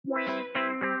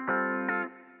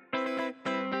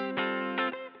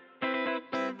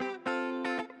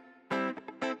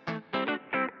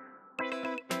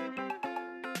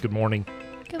Good morning.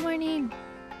 Good morning.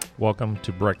 Welcome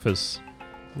to Breakfast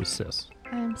with Sis.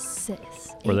 I'm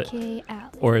Sis, Or the- a.k.a. Allie.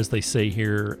 Or as they say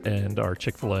here and our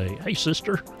Chick-fil-A, hey,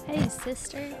 sister. Hey,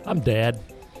 sister. I'm Dad.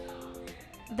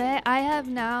 I have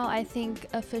now, I think,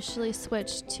 officially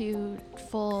switched to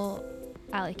full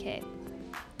Allie K.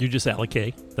 You just Allie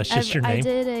K. That's just your name? I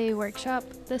did a workshop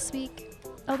this week.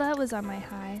 Oh, that was on my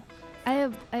high. I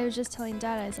was just telling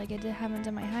Dad, I was like, haven't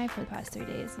done my high for the past 3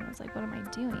 days. And I was like, what am I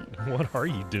doing? What are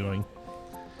you doing?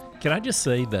 Can I just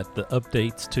say that the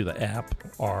updates to the app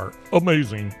are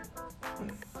amazing?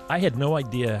 I had no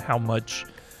idea how much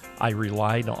I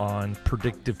relied on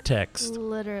predictive text.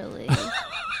 Literally.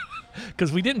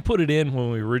 Because we didn't put it in when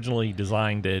we originally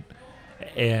designed it.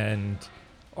 And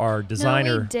our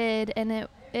designer... No, we did. And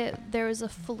there was a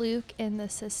fluke in the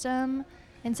system.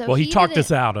 And so well, he talked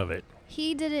us out of it.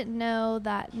 He didn't know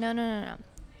that. No.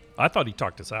 I thought he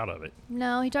talked us out of it.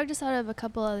 No, he talked us out of a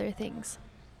couple other things.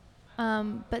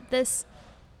 But this,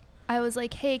 I was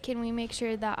like, hey, can we make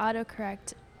sure that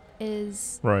autocorrect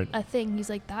is right. a thing? He's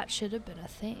like, that should have been a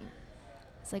thing.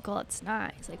 It's like, well, it's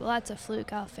not. He's like, well, that's a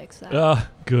fluke. I'll fix that.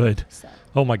 Good. So.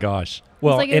 Oh my gosh.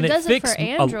 Well, like, and it does it for fixed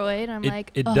Android. I'm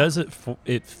like, it does it.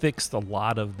 It fixed a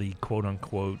lot of the quote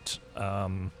unquote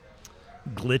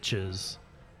glitches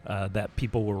that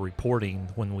people were reporting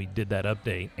when we did that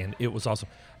update, and it was awesome.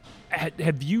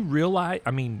 Have you realized?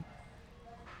 I mean,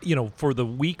 you know, for the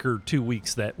week or 2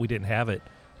 weeks that we didn't have it,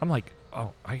 I'm like,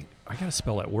 oh, I got to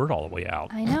spell that word all the way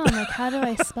out. I know. I'm like, how do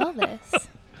I spell this?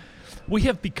 We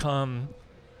have become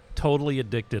totally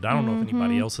addicted. I don't know if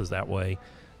anybody else is that way.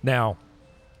 Now,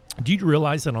 do you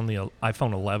realize that on the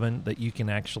iPhone 11 that you can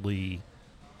actually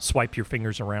swipe your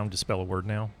fingers around to spell a word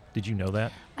now? Did you know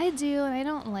that? I do, and I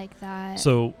don't like that.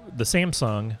 So the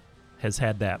Samsung has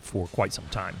had that for quite some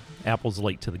time. Apple's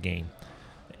late to the game.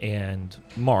 And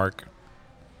Mark,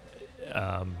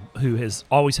 who has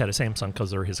always had a Samsung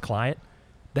because they're his client,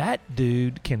 that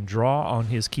dude can draw on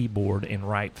his keyboard and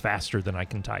write faster than I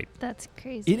can type. That's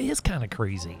crazy. It is kind of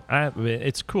crazy.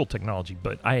 It's cool technology,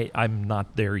 but I'm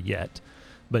not there yet.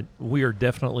 But we are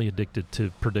definitely addicted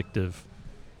to predictive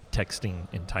texting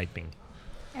and typing.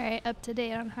 All right, up to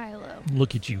date on high-low.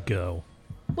 Look at you go.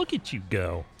 Look at you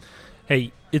go.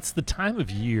 Hey, it's the time of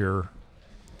year.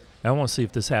 I want to see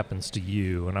if this happens to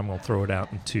you, and I'm going to throw it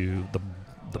out into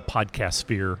the podcast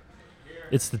sphere.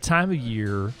 It's the time of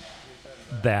year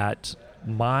that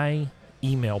my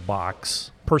email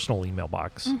box, personal email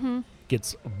box,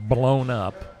 gets blown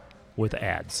up with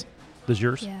ads. Does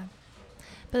yours? Yeah.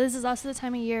 But this is also the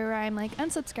time of year where I'm like,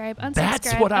 unsubscribe.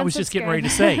 That's what I was just getting ready to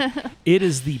say. It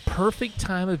is the perfect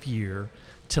time of year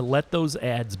to let those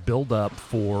ads build up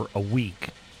for a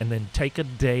week and then take a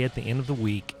day at the end of the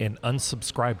week and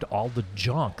unsubscribe to all the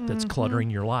junk that's cluttering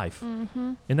your life.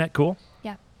 Isn't that cool?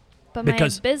 Yeah. But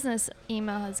because my business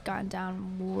email has gone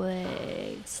down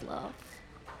way slow.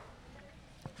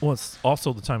 Well, it's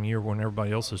also the time of year when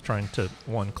everybody else is trying to,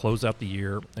 one, close out the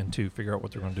year, and two, figure out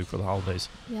what they're going to do for the holidays.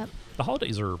 Yep. The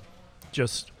holidays are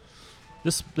just,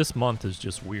 this month is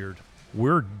just weird.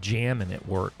 We're jamming at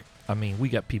work. I mean, we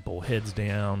got people heads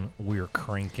down. We're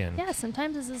cranking. Yeah,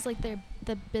 sometimes this is like the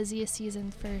busiest season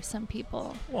for some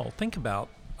people. Well, think about,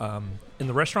 in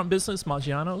the restaurant business,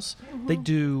 Maggiano's, they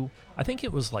do, I think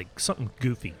it was like something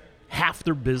goofy. Half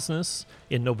their business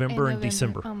in November and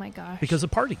December. Oh, my gosh. Because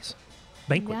of parties.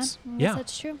 Banquets. Yeah,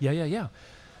 that's true. Yeah.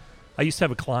 I used to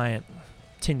have a client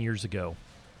 10 years ago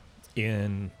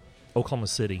in Oklahoma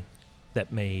City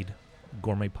that made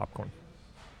gourmet popcorn.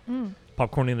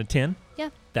 Popcorn in a tin? Yeah.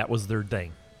 That was their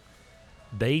thing.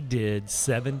 They did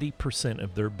 70%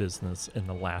 of their business in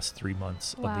the last 3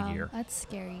 months of the year. That's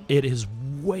scary. It is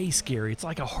way scary. It's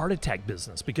like a heart attack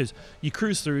business because you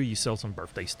cruise through, you sell some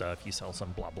birthday stuff, you sell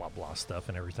some blah, blah, blah stuff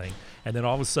and everything. And then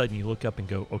all of a sudden you look up and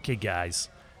go, okay, guys,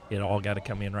 it all got to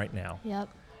come in right now. Yep.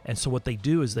 And so what they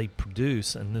do is they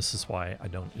produce, and this is why I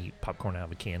don't eat popcorn out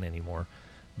of a can anymore,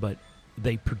 but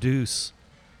they produce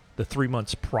the 3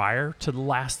 months prior to the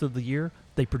last of the year.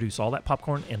 They produce all that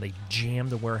popcorn and they jam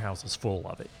the warehouses full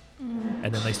of it.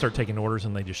 And then they start taking orders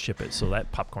and they just ship it. So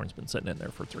that popcorn's been sitting in there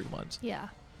for 3 months. Yeah.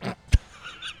 I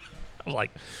was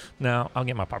like, no, I'll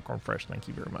get my popcorn fresh. Thank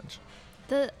you very much.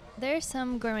 There's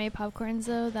some gourmet popcorns,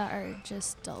 though, that are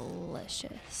just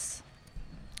delicious.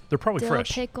 They're probably Dill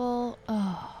fresh. pickle.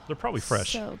 Oh, They're probably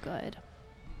fresh. So good.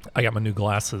 I got my new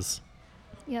glasses.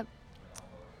 Yep.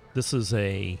 This is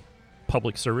a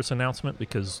public service announcement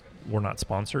because we're not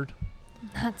sponsored.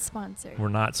 Not sponsored. We're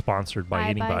not sponsored by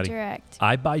anybody. I Buy Direct.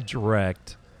 I Buy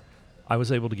Direct I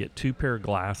was able to get 2 pair of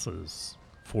glasses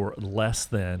for less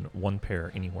than 1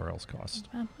 pair anywhere else cost.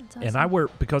 Wow, that's awesome. And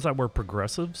because I wear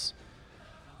progressives,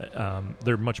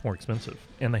 they're much more expensive.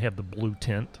 And they have the blue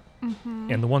tint.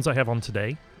 Mm-hmm. And the ones I have on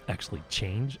today actually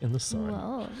change in the sun.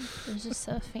 Whoa, they're just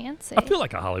so fancy. I feel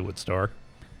like a Hollywood star.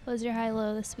 What was your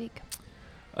high-low this week?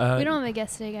 Uh, We don't have a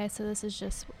guest today, guys, so this is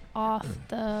just off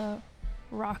the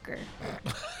rocker.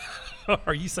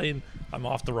 Are you saying I'm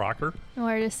off the rocker? No,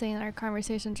 we're just saying our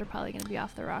conversations are probably going to be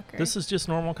off the rocker. This is just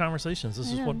normal conversations. This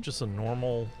I is know. what just a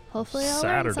normal Hopefully I'll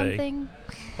Saturday. learn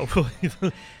something.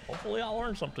 Hopefully I'll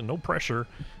learn something. No pressure.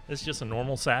 It's just a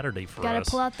normal Saturday for Gotta us.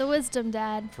 pull out the wisdom,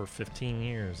 Dad. For 15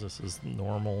 years, this is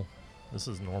normal. This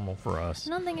is normal for us. I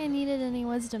don't think I needed any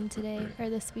wisdom today or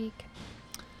this week.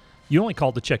 You only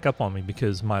called to check up on me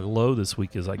because my low this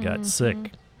week is I got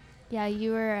sick. Yeah,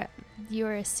 you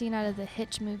were a scene out of the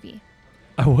Hitch movie.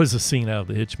 I was a scene out of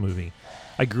the Hitch movie.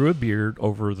 I grew a beard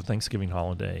over the Thanksgiving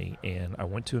holiday, and I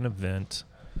went to an event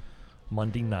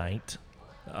Monday night.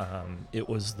 It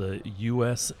was the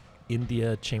U.S.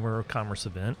 India Chamber of Commerce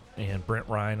event, and Brent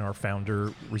Ryan, our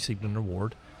founder, received an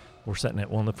award. We're sitting at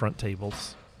one of the front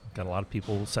tables. Got a lot of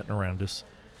people sitting around us.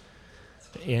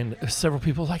 And several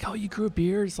people like, oh, you grew a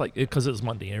beard? It's like, because it was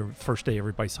Monday. First day,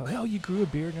 everybody's like, oh, you grew a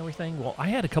beard and everything. Well, I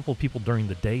had a couple of people during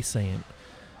the day saying,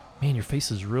 man, your face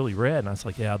is really red. And I was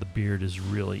like, yeah, the beard is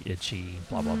really itchy,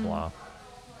 blah, blah, blah.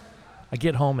 I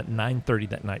get home at 9:30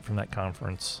 that night from that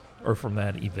conference, or from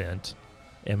that event,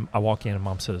 and I walk in and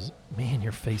Mom says, man,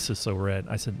 your face is so red.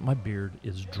 I said, my beard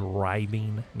is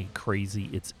driving me crazy.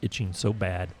 It's itching so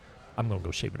bad. I'm going to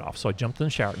go shave it off. So I jumped in the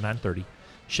shower at 9:30,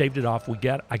 shaved it off. I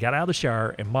got out of the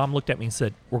shower, and Mom looked at me and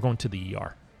said, we're going to the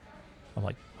ER. I'm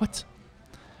like, what?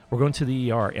 We're going to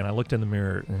the ER, and I looked in the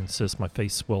mirror, and it says my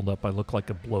face swelled up. I look like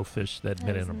a blowfish that had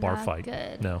been in a bar fight.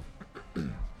 Good. No.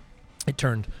 It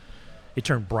turned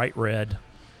bright red,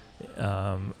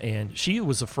 and she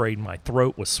was afraid my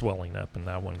throat was swelling up, and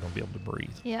I wasn't going to be able to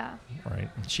breathe. Yeah. Right?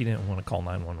 And she didn't want to call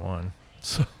 911.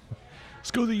 So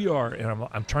let's go to the ER, and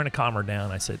I'm trying to calm her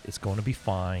down. I said, it's going to be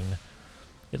fine.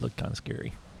 It looked kind of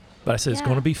scary. But I said, it's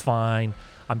going to be fine.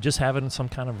 I'm just having some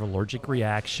kind of allergic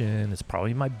reaction. It's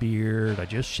probably my beard. I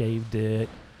just shaved it.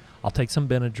 I'll take some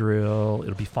Benadryl.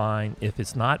 It'll be fine. If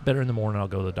it's not better in the morning, I'll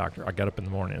go to the doctor. I got up in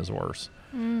the morning. It was worse.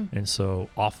 And so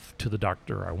off to the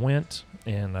doctor I went,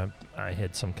 and I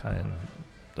had some kind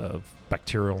of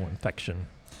bacterial infection.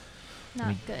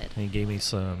 Not good. And he gave me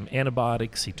some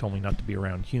antibiotics. He told me not to be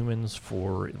around humans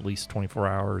for at least 24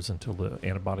 hours until the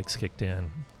antibiotics kicked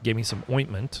in. Gave me some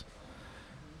ointment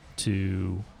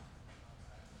to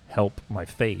help my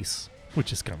face,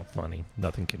 which is kind of funny.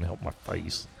 Nothing can help my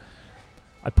face.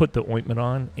 I put the ointment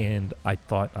on, and I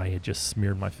thought I had just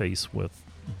smeared my face with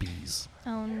bees.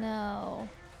 Oh, no.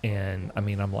 And, I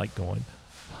mean, I'm like going,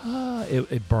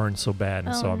 it burned so bad.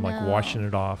 And so I'm like washing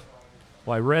it off.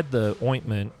 Well, I read the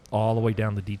ointment all the way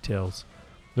down the details.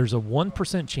 There's a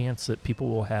 1% chance that people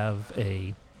will have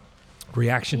a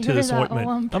reaction to this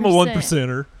ointment. I'm a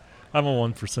 1%er. I'm a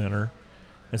 1%er.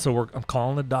 And so I'm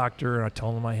calling the doctor, and I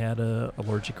told him I had a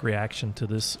allergic reaction to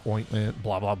this ointment,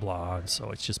 blah, blah, blah. And so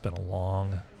it's just been a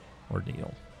long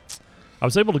ordeal. I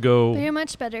was able to go. But you're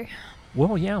much better.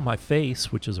 Well, yeah, my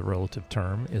face, which is a relative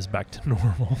term, is back to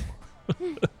normal.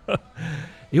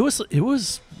 It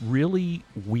was really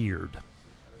weird.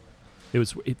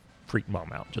 It freaked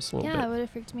Mom out just a little bit. Yeah, it would have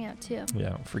freaked me out too.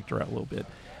 Yeah, it freaked her out a little bit.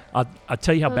 I'll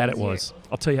tell you how bad it was.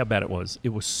 I'll tell you how bad it was. It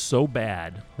was so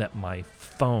bad that my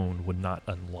phone would not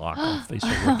unlock on facial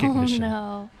recognition. Oh,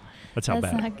 no. That's bad.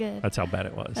 That's not good. That's how bad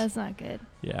it was. That's not good.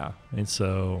 Yeah, and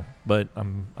so, but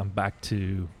I'm back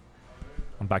to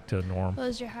norm. What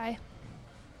was your high?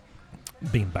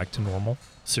 Being back to normal.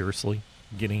 Seriously,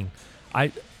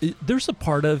 there's a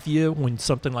part of you when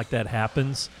something like that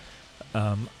happens.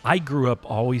 I grew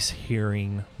up always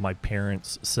hearing my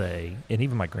parents say, and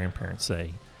even my grandparents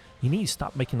say, you need to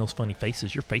stop making those funny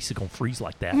faces. Your face is going to freeze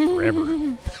like that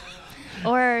forever.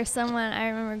 Or someone, I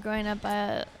remember growing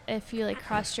up, if you like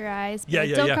crossed your eyes. Yeah,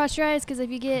 don't cross your eyes, because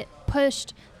if you get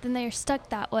pushed, then they're stuck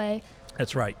that way.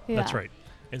 That's right. Yeah. That's right.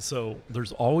 And so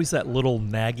there's always that little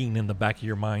nagging in the back of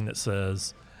your mind that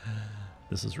says,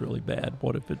 this is really bad.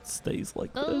 What if it stays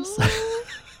like this?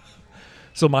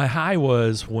 So my high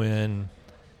was when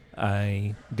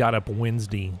I got up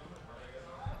Wednesday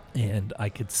and I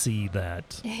could see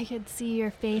that I could see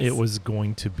your face. it was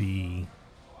going to be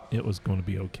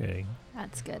okay.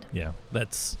 That's good. Yeah,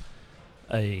 that's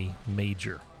a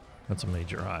major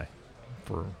high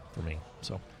for me.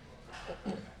 So,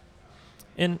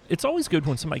 and it's always good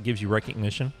when somebody gives you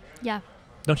recognition, Yeah,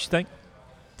 don't you think?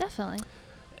 definitely.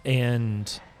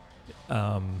 And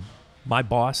my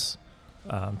boss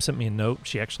sent me a note.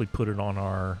 She actually put it on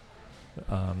our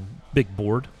big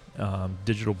board,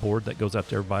 digital board that goes out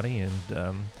to everybody,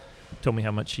 and told me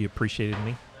how much she appreciated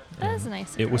me. That was And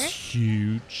nice of It was her.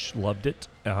 huge. Loved it,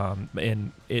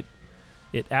 and it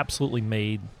absolutely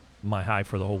made my high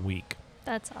for the whole week.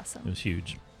 That's It awesome. was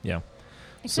huge. Yeah.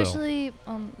 Especially,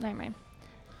 never mind.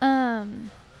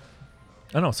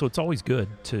 I know. So it's always good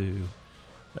to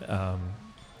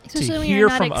Especially when hear you're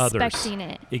not from others. expecting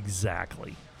it.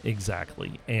 Exactly.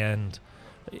 And,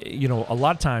 a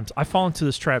lot of times I fall into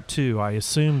this trap too. I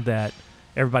assume that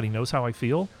everybody knows how I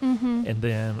feel, Mm-hmm. and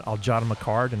then I'll jot them a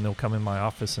card, and they'll come in my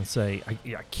office and say,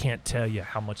 I can't tell you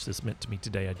how much this meant to me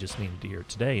today. I just needed to hear it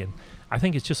today. And I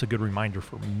think it's just a good reminder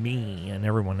for me and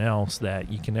everyone else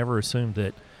that you can never assume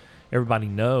that everybody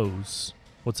knows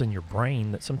what's in your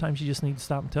brain, that sometimes you just need to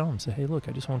stop and tell them, say, hey, look,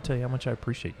 I just want to tell you how much I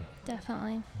appreciate you.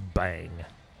 Definitely. Bang.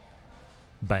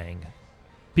 Bang.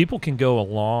 People can go a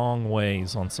long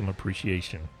ways on some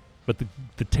appreciation, but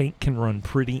the tank can run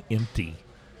pretty empty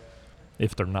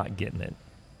if they're not getting it.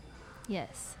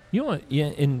 Yes.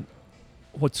 And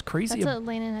what's crazy, That's what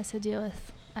Landon has to deal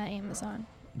with at Amazon.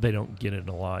 they don't get it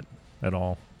a lot at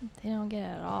all. They don't get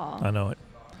it at all. I know it.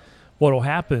 What will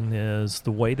happen is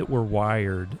the way that we're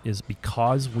wired is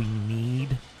because we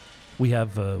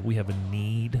have a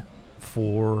need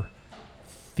for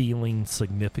feeling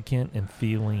significant and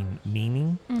feeling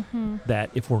meaning, Mm-hmm. that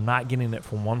if we're not getting it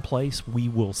from one place, we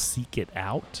will seek it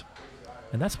out.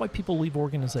 And that's why people leave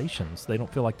organizations. They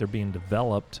don't feel like they're being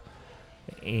developed.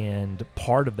 And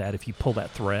part of that, if you pull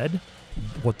that thread,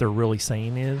 what they're really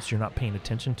saying is, you're not paying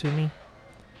attention to me,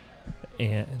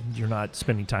 and you're not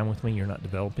spending time with me, you're not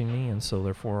developing me, and so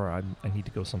therefore I need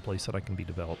to go someplace that I can be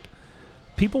developed.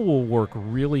 People will work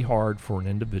really hard for an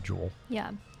individual.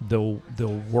 Yeah. They'll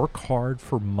work hard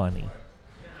for money,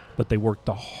 but they work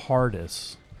the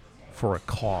hardest for a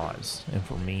cause and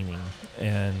for meaning.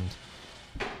 And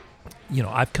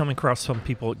I've come across some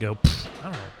people that go,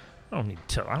 I don't need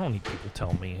people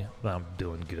telling me that I'm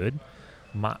doing good.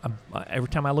 Every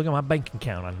time I look at my bank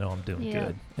account, I know I'm doing Yeah.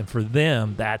 good. And for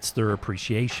them, that's their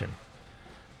appreciation,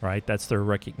 right? That's their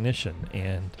recognition.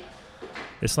 And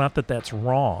it's not that that's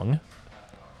wrong,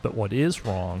 but what is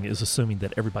wrong is assuming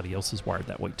that everybody else is wired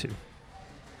that way too.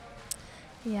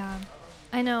 Yeah.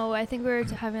 I know. I think we were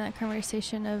having that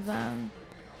conversation of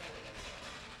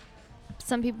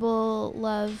some people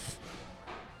love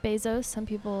Bezos. Some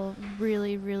people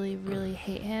really, really, really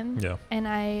hate him. Yeah. And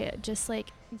I just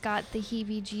got the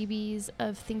heebie-jeebies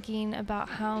of thinking about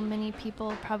how many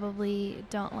people probably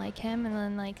don't like him, and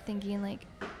then thinking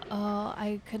oh,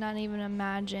 I could not even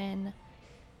imagine.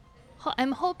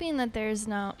 I'm hoping that there's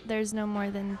no more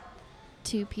than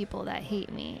 2 people that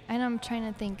hate me, and I'm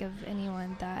trying to think of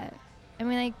anyone that,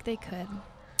 they could,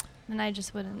 and I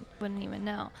just wouldn't even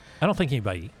know. I don't think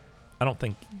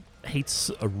hate's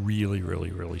a really,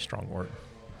 really, really strong word.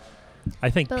 I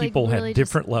think But, people really have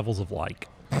different levels of like.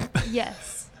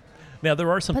 Yes. Now,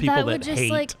 there are some But people that would that just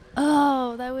hate.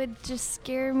 that would just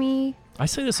scare me. I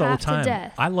say this all the half to time.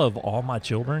 death. I love all my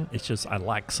children. It's just I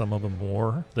like some of them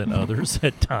more than others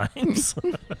at times.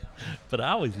 But I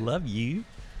always love you.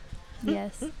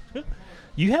 Yes.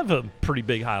 You have a pretty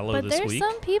big high-low But this there's week.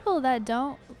 some people that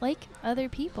don't like other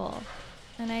people,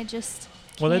 and I just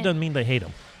Well, that can't. doesn't mean they hate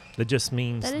them. That just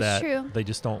means That is that true. they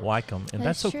just don't like them, and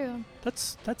That's that's true.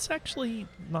 That's actually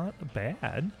not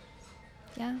bad.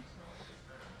 Yeah.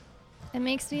 It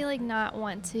makes me not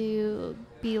want to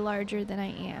be larger than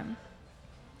I am,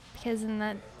 because then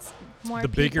that's more. The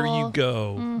bigger you people-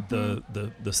 go,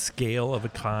 Mhm. the scale of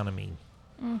economy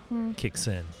Mhm. kicks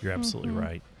in. You're absolutely Mhm.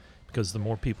 right, because the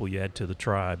more people you add to the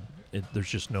tribe, there's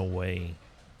just no way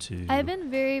to. I've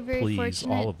been very, very please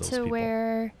fortunate all of those to people.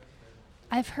 where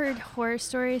I've heard horror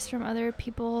stories from other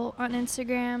people on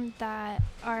Instagram that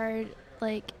are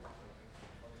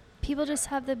people just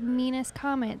have the meanest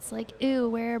comments, "Ew,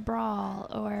 wear a bra,"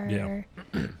 or Yeah.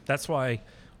 That's why,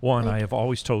 one, I have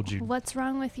always told you. "What's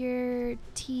wrong with your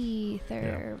teeth?" Yeah,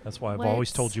 or that's why I've always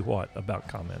 "What's-" told you what about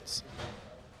comments.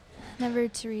 Never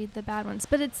to read the bad ones,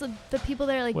 but it's the people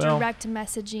that are Well- direct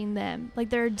messaging them,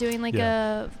 they're doing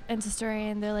Yeah. a Insta story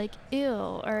and they're "Ew,"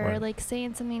 or Right.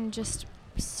 saying something just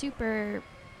super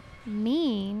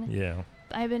mean. Yeah.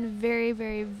 I've been very,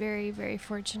 very, very, very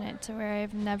fortunate to where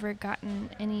I've never gotten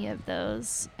any of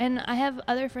those. And I have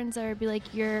other friends that would be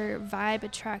your vibe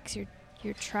attracts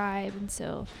your tribe, and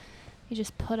so you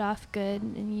just put off good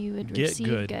and you would Get receive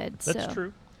good. good. That's so.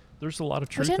 true. There's a lot of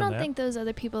truth Which I in don't that. think those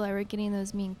other people that were getting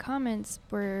those mean comments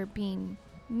were being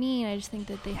mean. I just think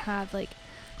that they have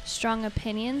strong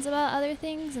opinions about other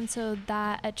things, and so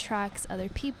that attracts other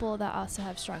people that also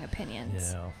have strong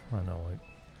opinions. Yeah, I know it.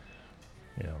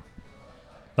 Yeah.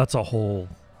 That's a whole,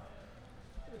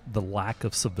 the lack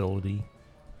of civility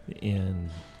in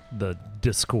the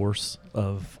discourse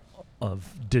of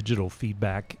digital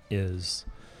feedback is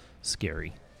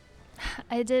scary.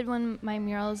 I did when my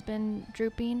mural's been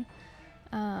drooping.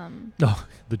 Oh,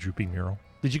 the droopy mural.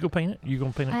 Did you go paint it? You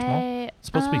going to paint it tomorrow? It's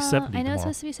supposed to be 70 I know tomorrow. it's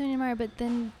supposed to be 70 tomorrow, but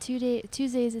then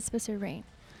Tuesdays it's supposed to rain.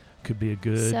 Could be a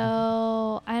good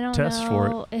So I don't test know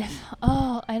for it. if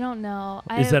I don't know.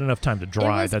 Is that enough time to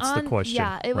dry? That's the question.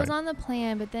 Yeah, it was Right. on the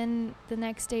plan, but then the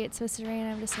next day it's supposed to rain.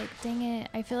 I'm just like, dang it.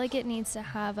 I feel like it needs to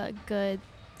have a good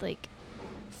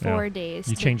 4 days.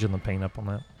 You changing the paint up on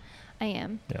that? I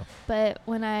am. Yeah. But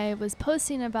when I was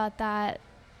posting about that,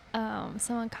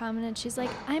 someone commented, she's like,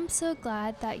 I'm so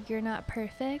glad that you're not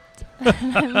perfect.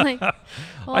 And I'm like, well,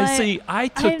 I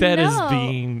took that as know.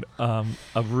 being a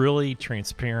really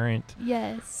transparent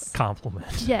Yes.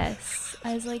 compliment. Yes.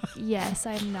 I was like, yes,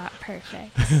 I'm not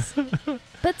perfect.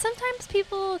 But sometimes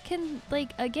people can,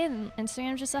 again,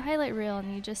 Instagram's just a highlight reel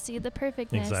and you just see the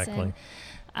perfectness. Exactly.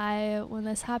 And when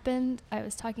this happened, I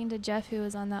was talking to Jeff, who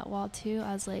was on that wall too.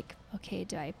 I was like, okay,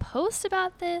 do I post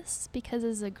about this because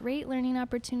it's a great learning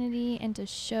opportunity and to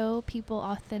show people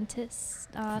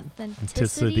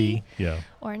authenticity, Yeah.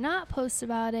 or not post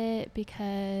about it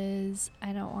because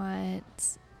I don't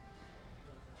want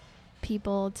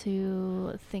people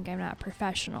to think I'm not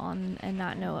professional and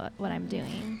not know what I'm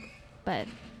doing. But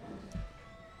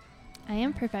I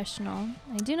am professional.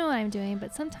 I do know what I'm doing,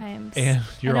 but sometimes And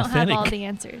you're I don't authentic. have all the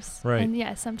answers. Right. And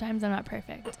yes, sometimes I'm not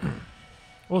perfect.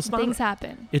 Well, it's Things not.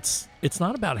 happen. It's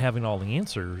not about having all the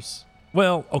answers.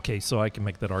 Well, okay, so I can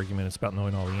make that argument. It's about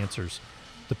knowing all the answers.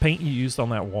 The paint you used on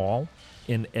that wall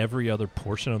in every other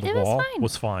portion of the It was wall fine.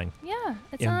 was fine. Yeah.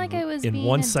 It's In- not like I was in being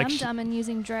one a section- dum-dum and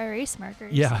using dry erase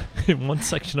markers. Yeah, in one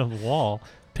section of the wall,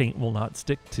 paint will not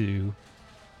stick to.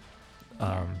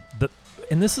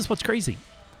 And this is what's crazy.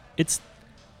 It's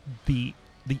the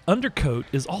undercoat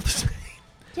is all the same.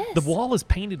 Yes. The wall is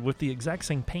painted with the exact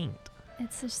same paint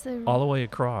It's just the all the way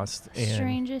across, and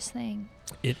strangest thing.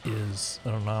 it is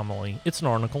an anomaly. It's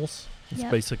Narnicles. It's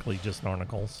Yep. basically just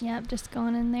Narnicles. Yep, just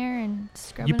going in there and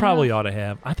scrubbing You probably it off. ought to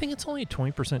have. I think it's only a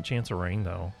 20% chance of rain,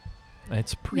 though.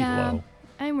 It's pretty Yeah. low.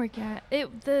 I'm working at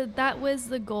it. That was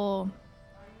the goal,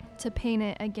 to paint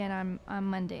it again on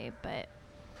Monday, but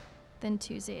then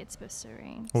Tuesday it's supposed to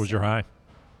rain. What was your high?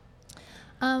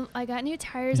 I got new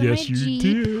tires on my Jeep.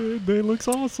 did. They look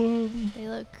awesome. They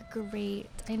look great.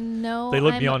 I know They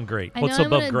look I'm, beyond great. I What's know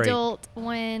I'm above an great? adult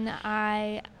when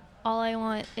all I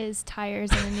want is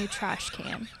tires and a new trash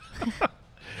can.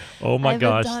 Oh my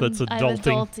gosh, I'm that's adulting.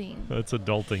 adulting. That's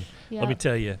adulting. Yep. Let me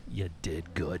tell you, you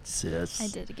did good, sis. I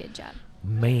did a good job.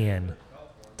 Man,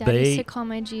 Dad used They- to call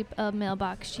my Jeep a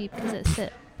mailbox Jeep because it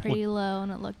sit pretty low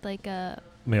and it looked like a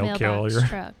mail mailbox carrier.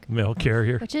 truck, Mail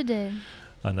carrier. which it did.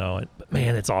 I know it. But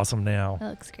man, it's awesome now. It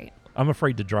looks great. I'm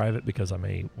afraid to drive it because I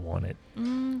may want it.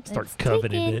 Start It's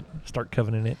coveting taken. it. Start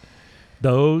coveting it.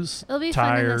 Those It'll be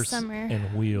fun in the tires summer.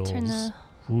 and wheels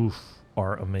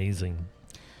are amazing.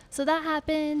 So that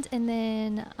happened, and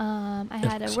then I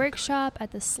had a so good. workshop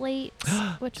at the Slate,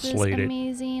 which was Slate it.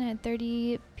 amazing. I had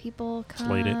 30 people come.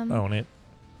 Slate it. Own it.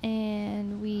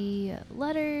 And we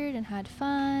lettered and had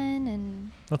fun,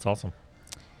 and That's awesome.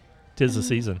 Tis the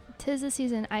season. 'tis the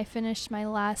season. I finished my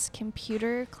last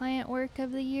computer client work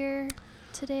of the year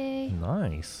today.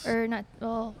 Nice. Or not,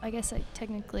 well, I guess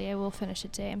technically I will finish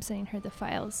it today. I'm sending her the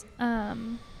files.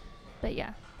 But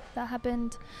yeah, that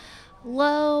happened.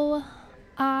 Low,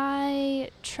 I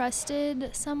trusted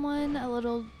someone,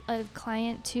 a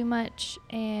client too much,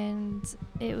 and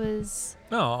it was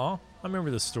Oh, I remember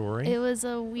the story.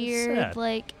 a weird,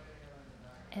 sad.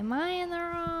 am I in the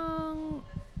wrong?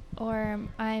 Or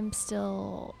I'm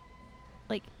still,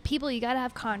 people, you got to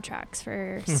have contracts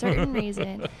for a certain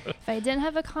reason. If I didn't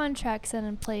have a contract set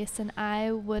in place, then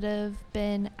I would have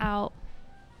been out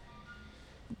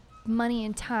money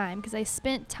and time, because I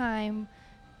spent time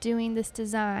doing this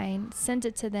design, sent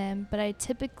it to them, but I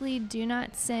typically do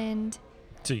not send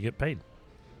Till you get paid.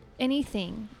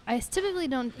 anything. I typically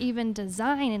don't even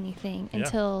design anything Yeah.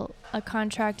 until a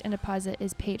contract and deposit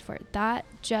is paid for. That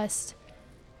just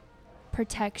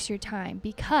protects your time,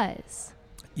 because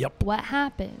Yep. what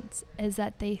happens is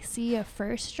that they see a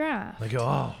first draft They go,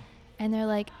 oh, and they're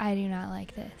like, I do not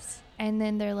like this. And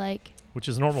then they're like, which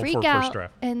is normal freak for a out. first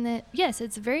draft. And then, yes,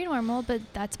 it's very normal, but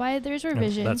that's why there's And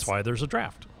revisions. That's why there's a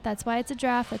draft. That's why it's a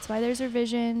draft. That's why there's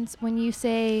revisions. When you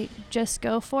say just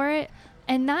go for it,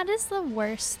 and that is the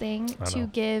worst thing I to know.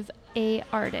 give a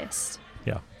artist.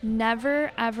 Yeah,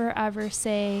 Never, ever, ever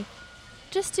say,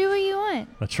 just do what you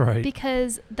want. that's right.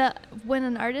 Because when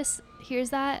an artist hears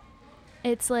that,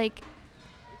 it's like,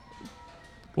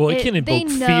 Well, it can they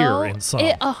invoke fear know in some.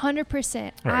 it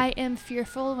 100%. Right. I am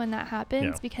fearful when that happens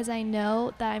Yeah. because I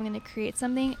know that I'm going to create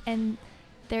something and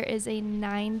there is a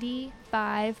 95%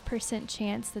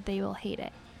 chance that they will hate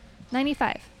it.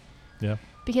 95. Yeah.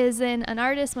 Because then an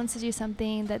artist wants to do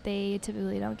something that they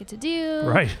typically don't get to do.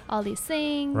 Right. All these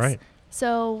things. Right.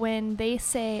 So when they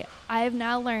say, I've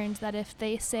now learned that if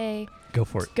they say, Go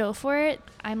for it. go for it,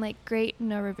 I'm like, great,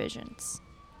 no revisions.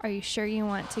 Are you sure you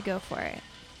want to go for it?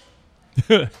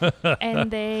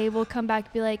 And they will come back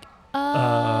and be like,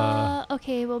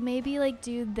 okay, well, maybe like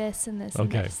do this and this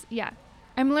and Okay. this. Yeah.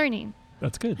 I'm learning.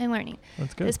 That's good. I'm learning.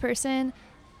 That's good. This person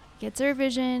gets a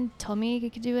revision, told me I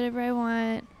could do whatever I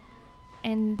want,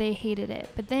 and they hated it.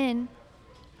 But then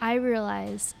I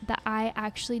realized that I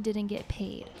actually didn't get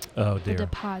paid Oh, the dear.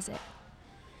 deposit.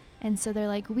 And so they're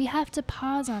like, we have to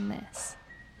pause on this.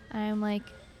 And I'm like,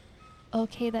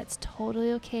 okay, that's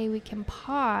totally okay. We can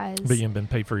pause. But you haven't been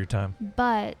paid for your time.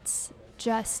 But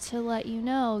just to let you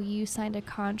know, you signed a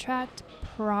contract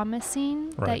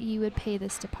promising Right. that you would pay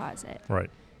this deposit Right.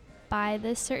 by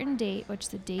this certain date, which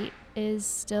the date is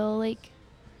still like,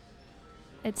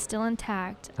 it's still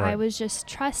intact. I Right. was just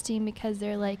trusting because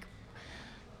they're like,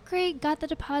 great, got the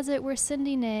deposit, we're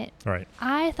sending it. Right.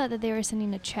 I thought that they were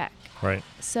sending a check. Right.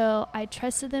 So I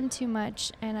trusted them too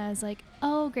much, and I was like,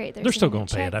 oh, great. They're still sending going a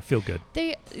to pay it. check. I feel good.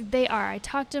 They are. I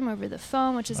talked to them over the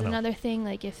phone, which is I know. another thing.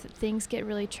 Like, if things get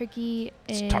really tricky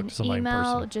Just in talk to somebody in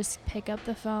email, person. just pick up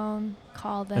the phone,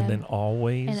 call them, And then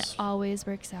always, and it always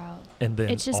works out. and then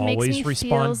it just makes always me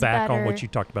respond feels back on what better. you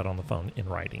talked about on the phone in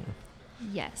writing.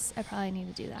 Yes, I probably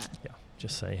need to do that. Yeah.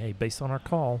 Just say, hey, based on our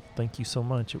call, thank you so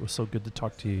much. It was so good to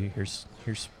talk to you. Here's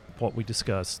what we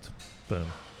discussed. Boom.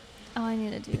 Oh, I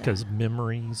need to do Because that.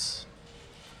 memories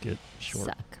get short.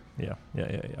 Suck. Yeah.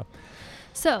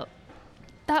 So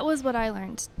that was what I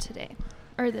learned today,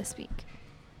 or this week.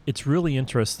 It's really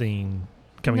interesting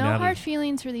coming No out hard of.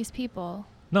 feelings for these people.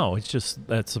 No, it's just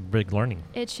that's a big learning.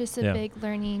 It's just a Yeah. big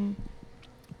learning.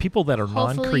 People that are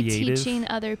Hopefully non-creative. teaching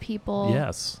other people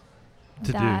Yes.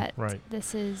 To that do right.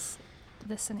 this is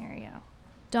the scenario.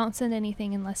 Don't send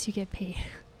anything unless you get paid.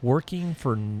 Working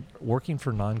for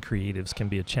non-creatives can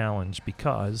be a challenge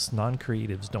because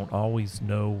non-creatives don't always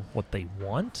know what they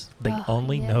want. They Oh,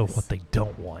 only know yes. what they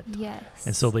don't want. Yes.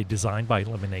 And so they design by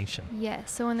elimination.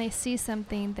 Yes. So when they see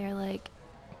something, they're like,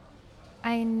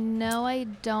 I know I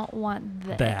don't want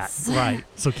this. That, right.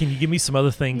 So can you give me some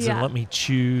other things and Yeah. let me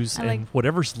choose? I And like-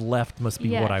 whatever's left must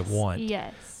be what I Yes, want.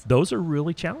 Yes. Those are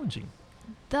really challenging.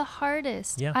 The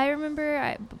hardest. Yeah. I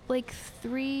remember like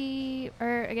 3,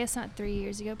 or I guess not 3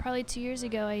 years ago, probably 2 years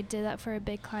ago, I did that for a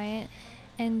big client.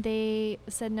 And they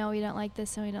said, no, we don't like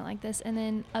this and we don't like this. And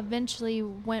then eventually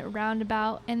went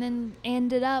roundabout and then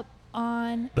ended up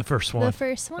on The first one. the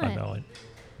first one. I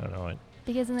know it.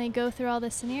 Because then they go through all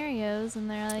the scenarios and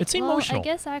they're like, It's well, emotional. I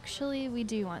guess actually we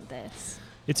do want this.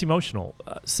 It's emotional.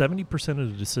 70%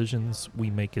 of the decisions we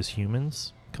make as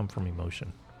humans come from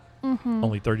emotion. Mm-hmm.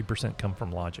 Only 30% come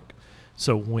from logic.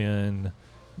 So when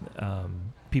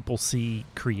people see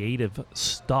creative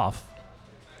stuff,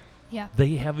 Yeah.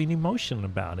 they have an emotion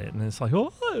about it, and it's like,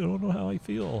 oh, I don't know how I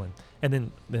feel,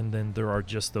 and then there are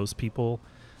just those people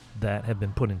that have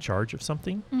been put in charge of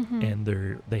something, Mm-hmm.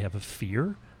 and they have a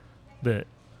fear that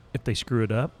if they screw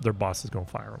it up, their boss is going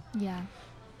to fire them. Yeah.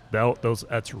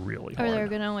 That's really hard. Or they're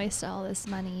going to waste all this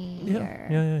money.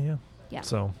 Yeah. Yeah.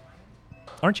 So,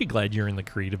 aren't you glad you're in the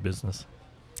creative business?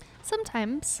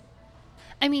 Sometimes.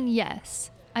 I mean,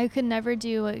 yes. I could never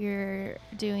do what you're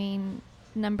doing,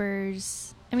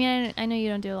 numbers. I mean, I know you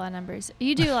don't do a lot of numbers.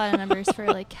 You do a lot of numbers for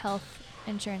like health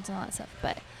insurance and all that stuff.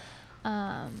 But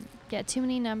yeah, too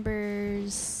many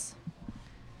numbers.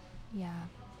 Yeah.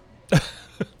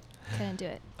 Couldn't do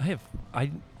it.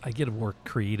 I get to work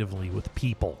creatively with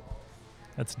people.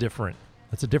 That's different.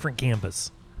 That's a different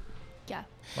canvas. Yeah.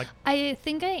 Like- I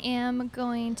think I am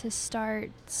going to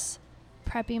start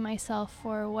prepping myself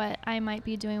for what I might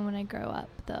be doing when I grow up,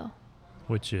 though.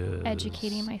 Which is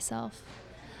Educating myself.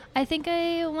 I think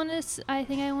I want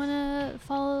to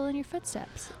follow in your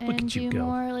footsteps Look and at you do go.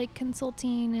 more like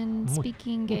consulting and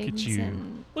speaking look at gigs you.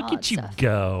 and Look all at that you stuff.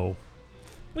 go.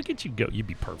 Look at you go. You'd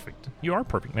be perfect. You are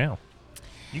perfect now.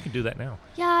 You can do that now.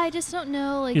 Yeah, I just don't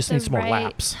know like You just the need some more right-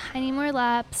 laps. I need more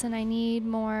laps and I need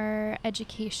more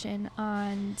education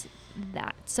on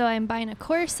that. So I'm buying a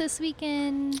course this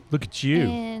weekend. Look at you.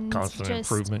 And Constant just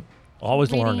improvement.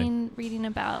 Always learning. Reading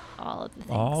about all of the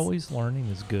things. Always learning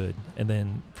is good. And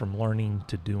then from learning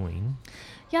to doing.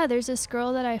 Yeah, there's this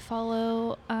girl that I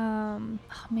follow. Oh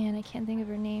man, I can't think of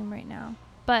her name right now.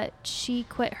 But she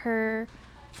quit her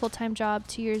full-time job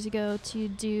 2 years ago to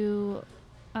do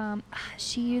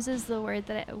she uses the word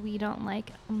that we don't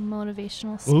like,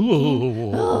 motivational speaking.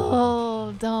 Ooh.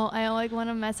 Oh, don't. I like want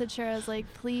to message her. I was like,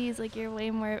 please, like you're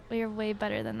way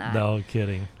better than that. No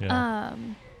kidding. Yeah.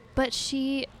 But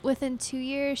within 2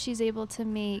 years, she's able to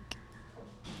make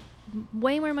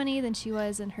way more money than she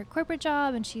was in her corporate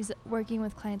job, and she's working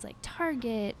with clients like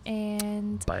Target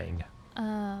and Bang.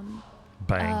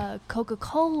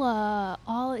 Coca-Cola.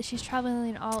 She's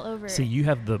traveling all over. See, you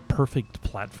have the perfect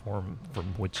platform from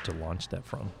which to launch that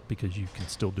from, because you can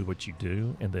still do what you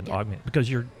do and then augment. Because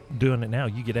you're doing it now,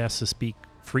 you get asked to speak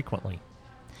frequently.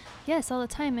 Yes, all the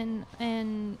time.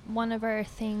 And one of our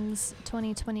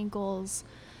 2020 goals,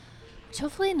 which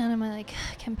hopefully none of my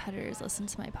competitors listen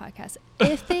to my podcast.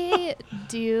 If they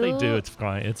do, They do. It's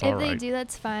fine. It's all right. If they do,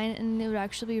 that's fine. And it would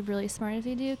actually be really smart if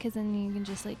they do, because then you can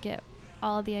just get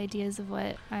all the ideas of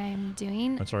what I'm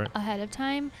doing ahead of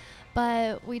time.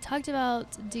 But we talked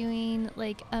about doing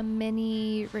a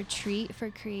mini retreat for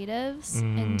creatives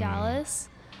in Dallas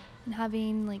and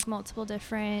having multiple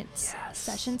different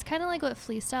sessions, kind of like what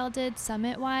Freestyle did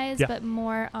summit wise, but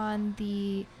more on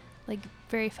the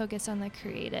very focused on the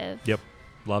creative. Yep.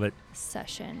 Love it.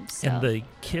 Session. So. And the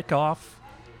kickoff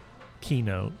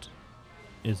keynote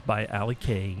is by Ali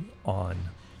Kay on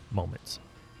Moments.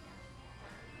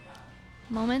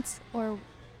 Moments or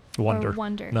Wonder. Or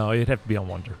Wonder. No, it'd have to be on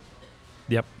Wonder.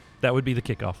 Yep. That would be the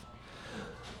kickoff.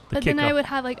 But then I would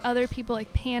have other people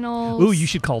panels. Ooh, you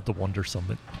should call it the Wonder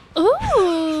Summit.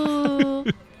 Ooh.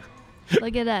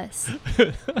 Look at us.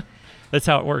 That's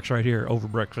how it works right here over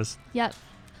breakfast. Yep.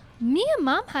 Me and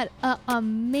Mom had an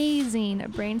amazing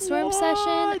brainstorm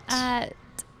session at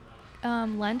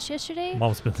lunch yesterday.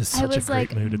 Mom's been in such a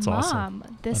great mood. It's awesome.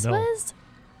 Mom, this was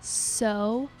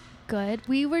so good.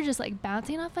 We were just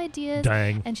bouncing off ideas.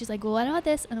 Dang. And she's like, well, what about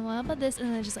this? And what about this?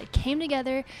 And then it just came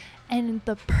together, and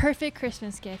the perfect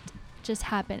Christmas gift just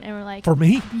happened. And we're like, for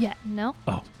me? Yeah, no.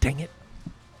 Oh, dang it.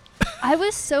 I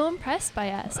was so impressed by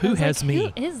us. Who has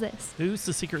me? Who is this? Who's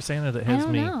the Secret Santa that has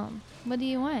me? I don't know. What do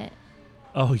you want?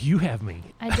 Oh, you have me.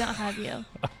 I don't have you.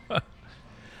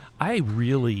 I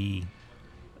really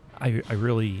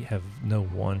have no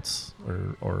wants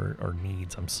or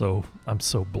needs. I'm so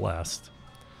blessed.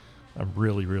 I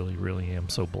really am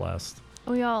so blessed.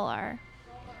 We all are.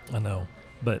 I know.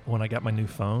 But when I got my new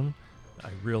phone, I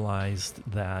realized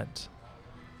that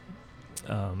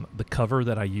the cover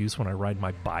that I use when I ride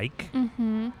my bike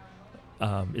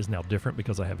is now different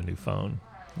because I have a new phone.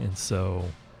 And so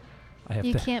I have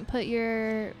You can't put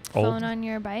your phone on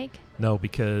your bike? No,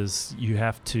 because you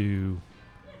have to.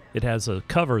 It has a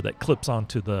cover that clips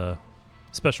onto the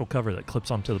special cover that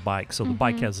clips onto the bike. So the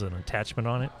bike has an attachment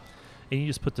on it. And you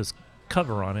just put this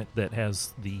cover on it that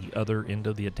has the other end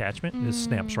of the attachment, and it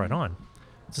snaps right on.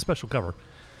 It's a special cover.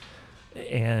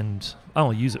 And I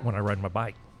only use it when I ride my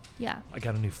bike. Yeah. I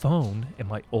got a new phone, and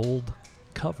my old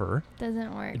cover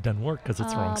doesn't work. It doesn't work because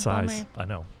it's the wrong size. Bummer. I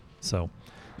know. So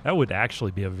that would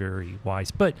actually be a very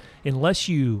wise. But unless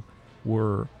you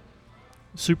were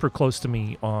super close to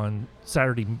me on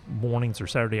Saturday mornings or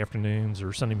Saturday afternoons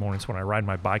or Sunday mornings when I ride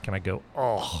my bike and I go,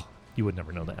 oh, you would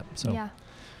never know that. So yeah.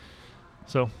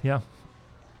 So, yeah.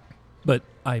 But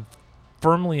I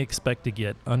firmly expect to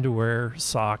get underwear,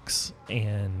 socks,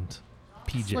 and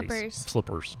PJs.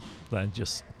 Slippers.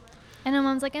 And my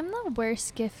mom's like, I'm the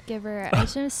worst gift giver. I'm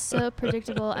just so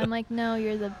predictable. I'm like, no,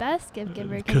 you're the best gift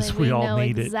giver because we all know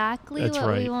need exactly it. That's what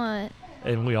right. we want.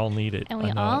 And we all need it. And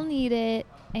we all need it.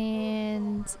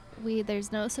 And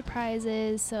there's no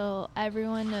surprises, so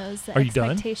everyone knows the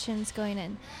expectations going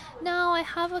in. No, I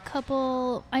have a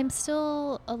couple. I'm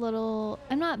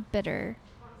not bitter.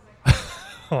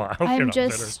 I'm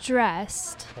just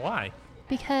stressed. Why?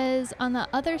 Because on the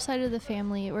other side of the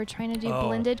family, we're trying to do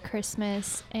blended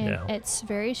Christmas, and it's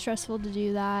very stressful to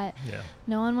do that. Yeah.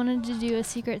 No one wanted to do a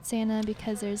Secret Santa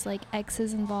because there's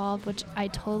exes involved, which I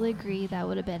totally agree that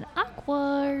would have been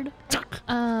awkward.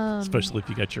 Especially if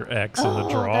you got your ex in the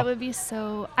draw. That would be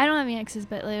so. I don't have any exes,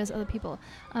 but there's other people.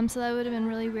 So that would have been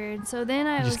really weird. So then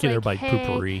I was get everybody hey,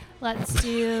 poopery.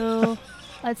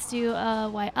 Let's do a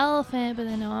white elephant, but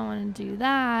then no one wanted to do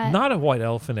that. Not a white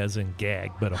elephant as in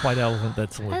gag, but a white elephant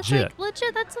that's legit. That's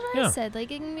legit. That's what I said. It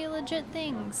can be legit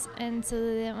things. And so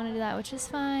they didn't want to do that, which is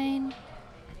fine.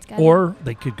 Or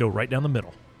they could go right down the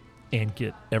middle and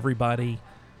get everybody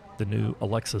the new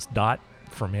Alexis Dot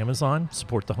from Amazon,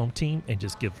 support the home team, and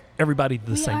just give everybody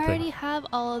the same thing. We already have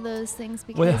all of those things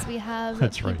because we have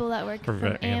people that work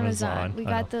from Amazon. We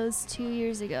got those 2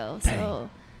 years ago. Dang. So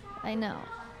I know.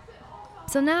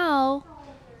 So now,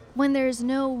 when there's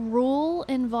no rule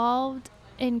involved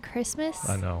in Christmas,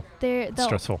 I know. it's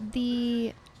stressful.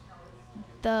 The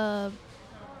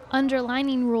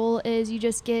underlining rule is you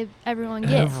just give everyone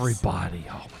gifts. Everybody.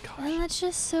 Oh my gosh. And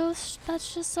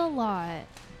that's just a lot.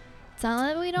 It's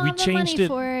not that we don't have the changed money it.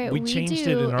 for it. We changed it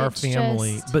do. in our It's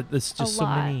family, just but it's just a so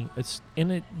lot. many.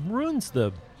 And it ruins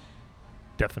the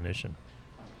definition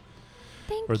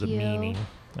Thank or the you. meaning.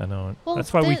 I know. Well,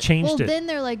 That's why we changed well, it. then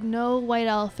they're like, no white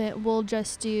elephant. We'll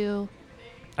just do.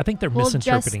 I think they're We'll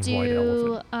misinterpreting just do, white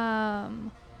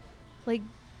elephant. like,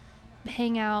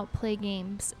 hang out, play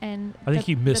games, and I think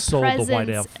you missold the white presents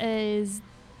elephant. is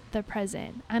the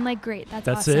present. I'm like, great, that's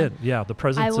That's awesome. it. Yeah, the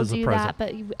presence I will is the do present.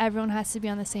 that, but everyone has to be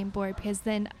on the same board because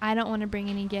then I don't want to bring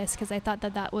any gifts because I thought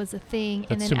that was a thing,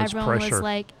 and That's then too much everyone pressure. was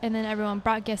like, and then everyone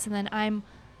brought gifts, and then I'm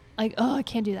like, oh, I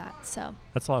can't do that. So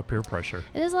That's a lot of peer pressure.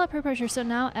 it is a lot of peer pressure. So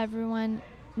now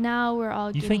we're all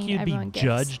You giving think you'd be everyone gifts.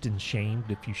 judged and shamed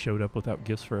if you showed up without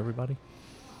gifts for everybody?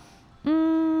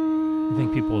 Mm, You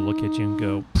think people would look at you and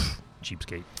go,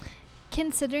 cheapskate?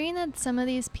 Considering that some of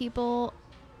these people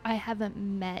I haven't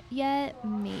met yet,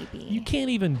 maybe. You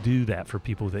can't even do that for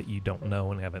people that you don't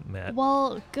know and haven't met.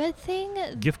 Well, good thing.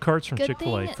 Gift cards from Good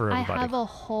Chick-fil-A thing for everybody. I have a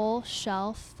whole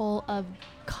shelf full of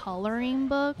coloring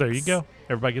books. There you go.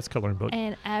 Everybody gets a coloring book.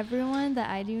 And everyone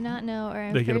that I do not know or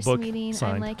in They get a first book meeting, I'm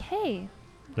signed. like, hey,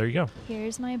 There you go.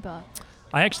 here's my book.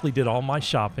 I actually did all my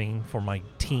shopping for my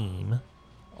team,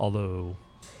 although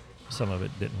some of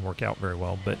it didn't work out very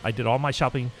well. But I did all my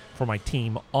shopping for my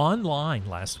team online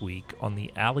last week on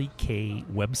the Alley K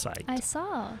website. I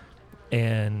saw.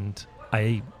 And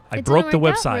I It broke the didn't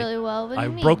work out website. really well. What do I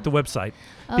you mean? broke the website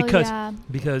Oh, because yeah.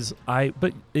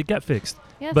 but it got fixed.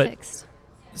 Yeah, but- fixed.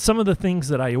 Some of the things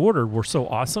that I ordered were so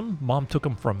awesome. Mom took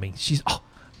them from me.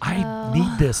 I Oh.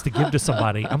 need this to give to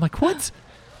somebody. I'm like, what?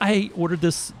 I ordered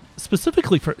this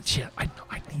specifically for. Shit, I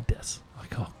need this. I'm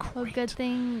like, oh, great. Well, good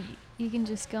thing you can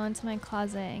just go into my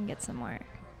closet and get some more.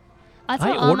 That's I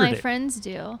what all ordered my it. friends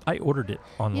do. I ordered it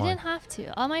You online. didn't have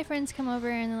to. All my friends come over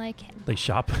and they're like, They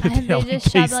shop at and the they just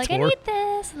LK shop like, I store. need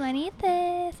this, and I need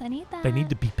this, I need that. They need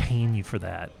to be paying you for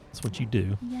that. That's what you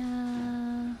do.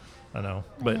 Yeah. I know.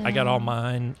 But I got all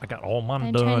mine. I got all mine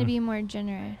I'm done. trying to be more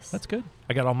generous. That's good.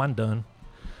 I got all mine done.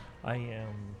 I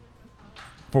am,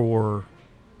 for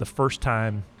the first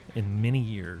time in many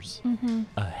years, Mm-hmm.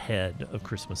 ahead of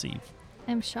Christmas Eve.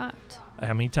 I'm shocked.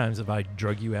 How many times have I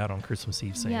drug you out on Christmas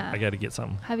Eve saying, Yeah. I got to get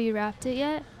something? Have you wrapped it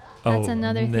yet? That's Oh,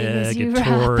 another thing is you wrap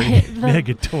negatory. it.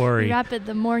 Negatory. You wrap it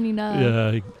the morning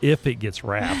of. If it gets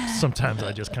wrapped, sometimes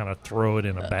I just kind of throw it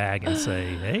in a bag and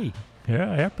say, hey,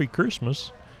 yeah, happy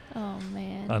Christmas. Oh,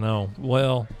 man. I know.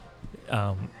 Well,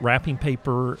 wrapping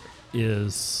paper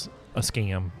is a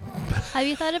scam. Have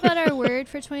you thought about our word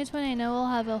for 2020? I know we'll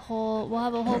have a whole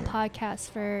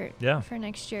podcast for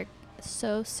next year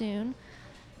so soon.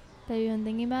 But have you been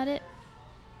thinking about it?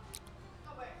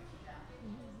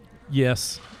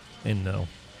 Yes and no.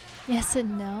 Yes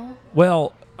and no.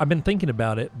 Well, I've been thinking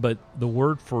about it, but the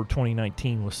word for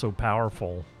 2019 was so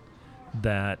powerful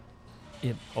that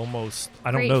it almost,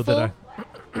 I don't know that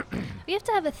I... We have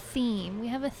to have a theme. We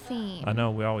have a theme. I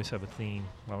know, we always have a theme.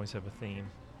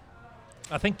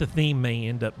 I think the theme may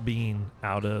end up being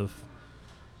out of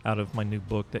my new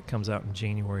book that comes out in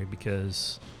January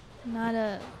because... Not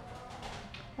a...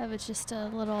 That was just a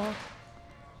little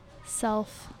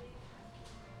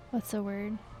what's the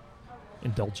word?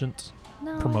 Indulgence?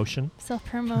 No. Promotion?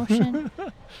 Self-promotion.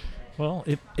 Well,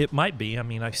 it might be. I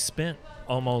mean, I've spent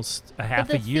almost a half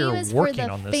But a the year theme is working for the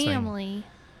on this thing. family.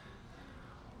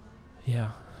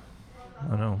 Yeah.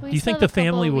 I know. We Do you still think have the a couple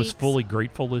family of was weeks. fully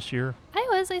grateful this year?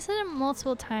 I said it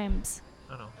multiple times.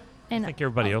 I know. And I think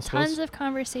everybody else tons was. of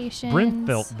conversations. Brent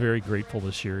felt very grateful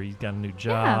this year. He's got a new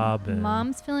job. Yeah, And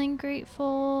Mom's feeling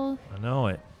grateful. I know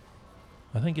it.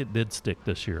 I think it did stick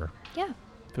this year. Yeah.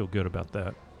 Feel good about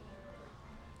that.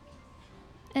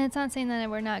 And it's not saying that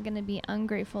we're not going to be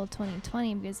ungrateful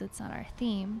 2020 because it's not our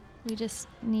theme. We just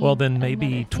need Well, then maybe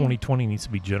another theme. 2020 needs to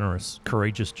be generous.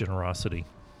 Courageous generosity.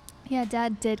 Yeah,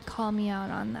 Dad did call me out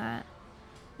on that.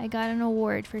 I got an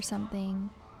award for something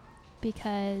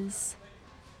because...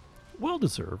 Well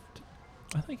deserved.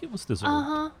 I think it was deserved.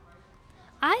 Uh-huh.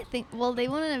 I think... Well, they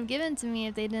wouldn't have given it to me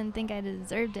if they didn't think I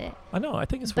deserved it. I know. I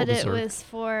think it's well But it deserved. was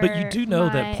for But you do know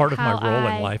that part of my how role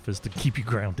I- in life is to keep you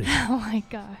grounded. Oh my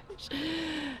gosh.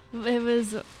 It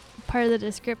was part of the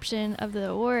description of the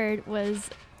award was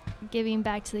giving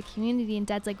back to the community, and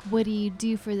Dad's like, what do you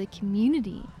do for the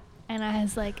community? And I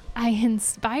was like, I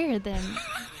inspire them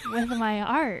with my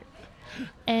art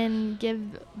and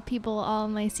give people all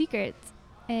my secrets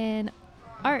and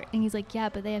art. And he's like, yeah,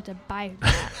 but they have to buy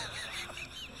that.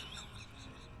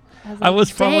 I was I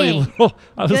was probably a "Dang, little.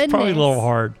 I was probably a little goodness."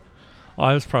 hard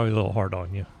I was probably a little hard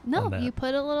on you. No, on that. you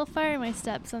put a little fire in my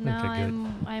step. So now Okay,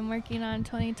 good. I'm working on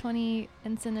 2020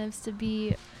 incentives to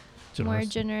be more Generous.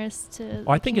 generous to. Well,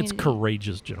 the I think it's community.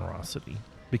 courageous generosity,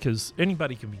 because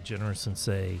anybody can be generous and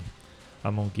say,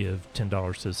 I'm going to give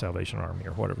 $10 to the Salvation Army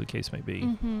or whatever the case may be,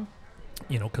 Mhm.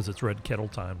 you know, because it's red kettle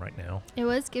time right now. It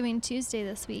was Giving Tuesday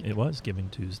this week. It was Giving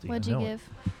Tuesday. What'd I you know give?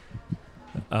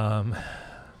 it.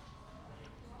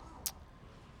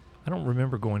 I don't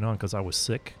remember going on because I was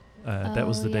sick. That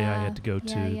was Oh, the day I yeah. had to go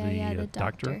to the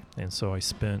doctor. And so I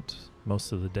spent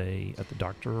most of the day at the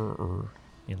doctor or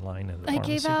in line at the I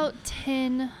pharmacy. gave out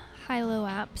 10 high-low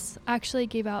apps. Actually, I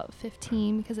gave out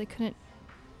 15 because I couldn't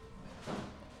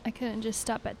just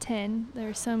stop at 10. There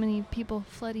were so many people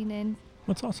flooding in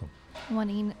That's awesome.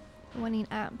 wanting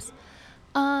apps.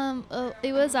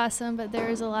 It was awesome, but there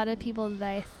was a lot of people that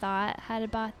I thought had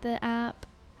bought the app.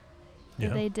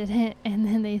 Yeah. They didn't, and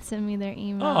then they sent me their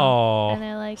email. Oh, And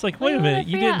they're like, it's like, "Oh, wait a I minute,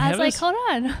 you forgot." didn't I have was this? like, hold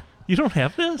on. You don't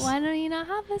have this? Why don't you not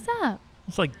have this app?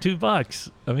 It's like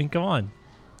 $2. I mean, come on.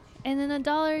 And then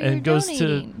 $1 And you're it goes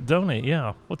donating. to donate.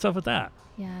 Yeah. What's up with that?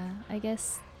 Yeah, I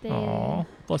guess they. Oh,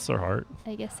 bless their heart.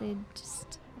 I guess they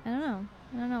just. I don't know.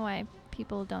 I don't know why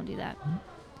people don't do that.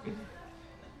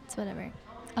 It's whatever.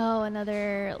 Oh,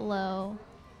 another low.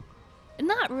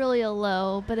 Not really a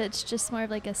low, but it's just more of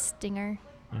like a stinger.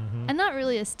 Mm-hmm. And not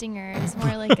really a stinger. It's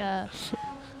more like a.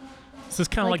 This is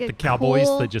kind of like like a the Cowboys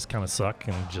cool- that just kind of suck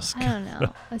and just. I don't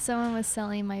know. Someone was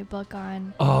selling my book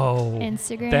on Oh,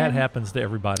 Instagram. that happens to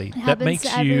everybody. It That happens makes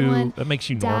to you. everyone. That makes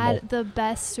you Dad, normal. the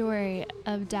best story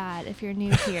of Dad, if you're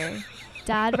new here.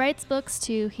 Dad writes books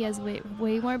too. He has way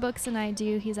more books than I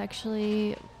do. He's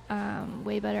actually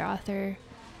way better author.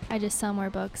 I just sell more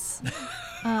books.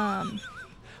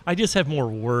 I just have more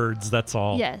words. That's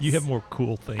all. Yes. You have more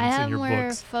cool things I have in your more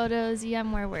books. photos. You have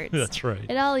more words. That's right.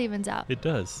 It all evens out. It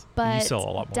does. But you sell a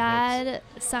lot more books. Dad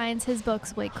signs his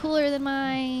books way cooler than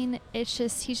mine. He's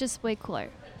just way cooler.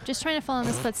 Just trying to follow in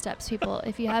his footsteps, people.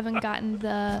 If you haven't gotten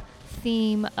the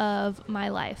theme of my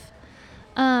life,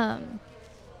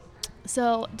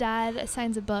 so Dad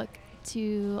signs a book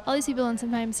to all these people, and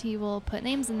sometimes he will put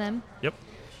names in them. Yep.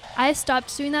 I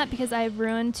stopped doing that because I've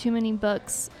ruined too many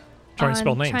books. Trying to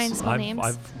spell on names. Trying to spell I've, names.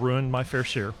 I've ruined my fair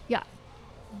share. Yeah.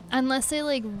 Unless they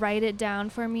like write it down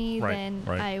for me, Right, then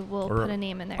right. I will Or put a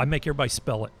name in there. I make everybody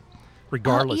spell it,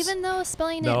 regardless. Even though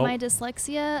spelling No. it, my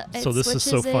dyslexia, it So this is so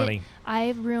switches it. funny.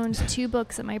 I've ruined 2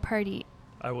 books at my party.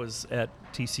 I was at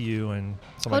TCU and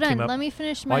someone Hold on, came up. let me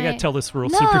finish Well, my. I gotta tell this real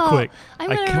no, super quick. I'm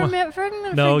I gonna come up- remember. I'm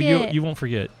gonna No, forget. you won't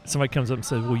forget. Somebody comes up and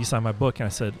says, "Will you sign my book?" And I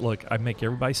said, "Look, I make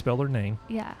everybody spell their name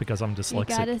Yeah. because I'm You dyslexic."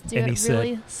 gotta do and he it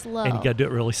really said, slow. and you gotta do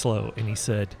it really slow. And he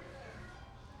said,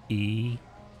 E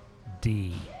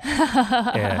D.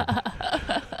 And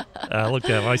I looked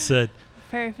at him. I said,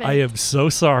 Perfect. "I am so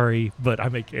sorry, but I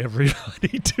make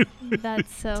everybody do."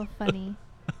 That's so funny.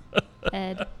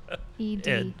 Ed. E.D.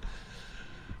 Ed.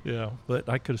 Yeah, but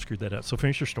I could have screwed that up. So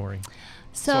finish your story.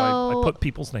 So, I put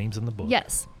people's names in the book.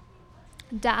 yes.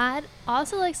 Dad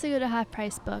also likes to go to half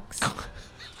price books.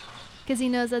 Because he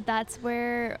knows that that's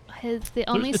where the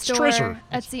only It's store. treasure.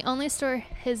 That's the only store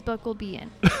his book will be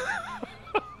in.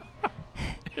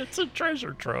 It's a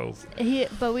treasure trove.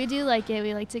 But we do like it.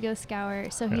 We like to go scour.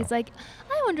 So Yeah. he's like,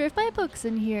 I wonder if my book's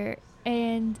in here.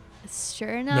 And sure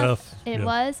enough, it yeah.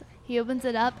 was. He opens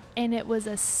it up, and it was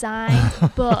a signed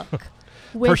book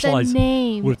with a Personalized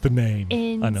name. with the name.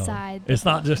 I know. inside the It's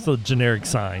not book. just a generic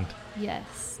signed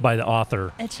Yes. by the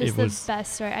author. It's just it the was,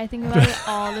 best story. I think about it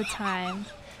all the time.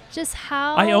 Just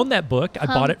how. I own that book. I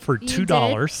bought it for You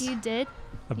 $2. did? You did.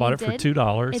 I bought you it for did.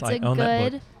 $2. It's I a own that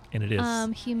good book. And it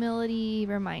is. humility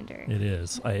reminder. It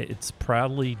is. It's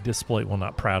proudly displayed. Well,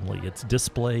 not proudly. It's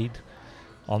displayed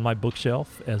on my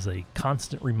bookshelf as a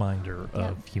constant reminder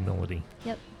of humility.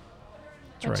 Yep.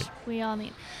 That's Which right. we all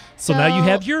need. So now you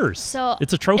have yours. So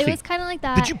it's a trophy. It was kind of like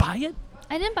that. Did you buy it?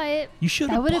 I didn't buy it. You should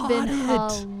That have would have bought been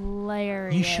it.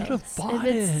 hilarious. You should have bought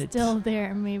If it's it. still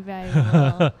there, maybe I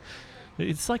will.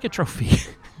 It's like a trophy.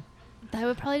 That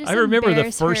would probably just I remember the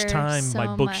embarrass first her time so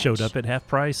my book showed much. up at half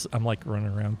price. I'm like running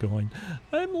around going,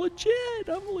 I'm legit.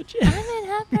 I'm legit. I'm in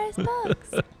half price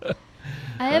books.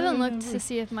 I haven't looked to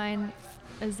see if mine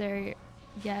is there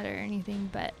yet or anything,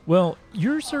 but Well,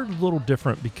 yours are a little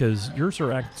different because yours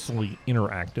are actually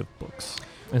interactive books.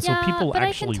 And yeah, so people but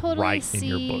actually I can totally write see in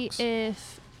your books.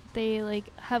 if they like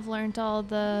have learned all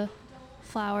the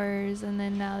flowers and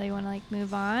then now they want to like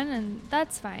move on, and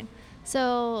that's fine.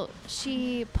 So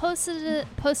she posted it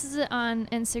on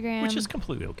Instagram, Which is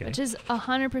completely okay. which is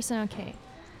 100% okay.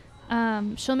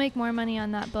 She'll make more money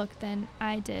on that book than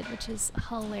I did, which is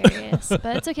hilarious.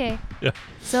 But it's okay. Yeah.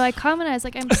 So I commented, I was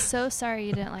like, I'm so sorry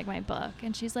you didn't like my book.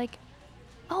 And she's like,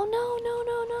 oh, no,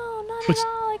 not at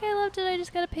all. Like, I loved it. I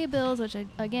just got to pay bills, which I,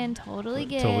 again, totally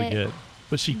get. Totally get.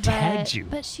 But she tagged you.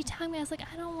 But she tagged me. I was like,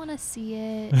 I don't want to see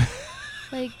it.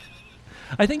 Like,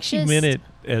 I think she meant it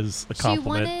as a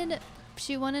compliment.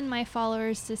 She wanted my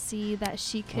followers to see that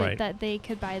she could, that they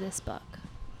could buy this book.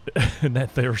 And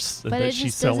that but it she's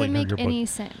just selling doesn't make your any book.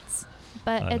 sense.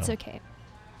 But it's okay.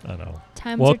 I know.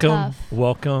 Times are tough.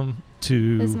 Welcome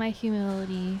to This is my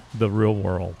humility. the real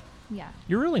world. Yeah.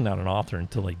 You're really not an author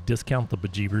until they discount the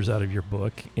bejeebers out of your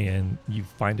book and you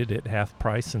find it at half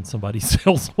price and somebody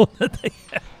sells one that they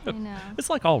have. I know. It's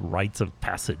like all rites of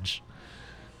passage.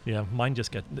 Yeah, mine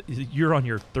just got... You're on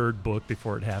your third book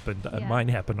before it happened. Yeah. Mine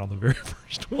happened on the very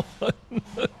first one.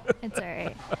 It's all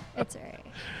right. It's all right.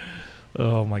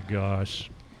 Oh, my gosh.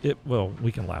 Well,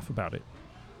 we can laugh about it.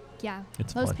 Yeah.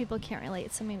 It's Most fun. people can't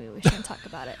relate, so maybe we shouldn't talk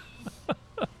about it.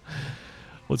 Well,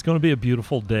 it's going to be a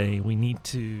beautiful day. We need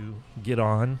to get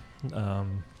on.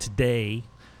 Today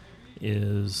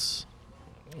is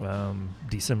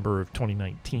December of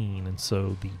 2019, and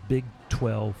so the Big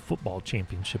 12 football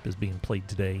championship is being played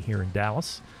today here in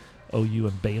Dallas, OU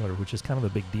and Baylor, which is kind of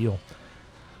a big deal.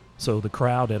 So the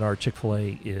crowd at our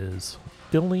Chick-fil-A is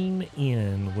filling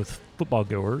in with football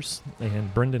goers,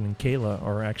 and Brendan and Kayla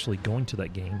are actually going to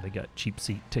that game. They got cheap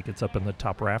seat tickets up in the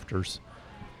top rafters,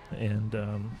 and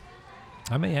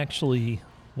I may actually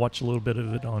watch a little bit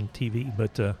of it on TV,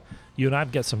 but you and I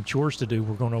have got some chores to do.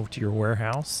 We're going over to your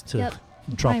warehouse to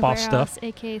drop My off stuff.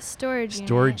 aka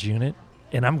storage unit,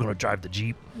 and I'm going to drive the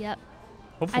Jeep. Yep.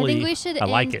 Hopefully, I think we should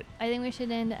like it. I think we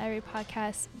should end every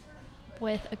podcast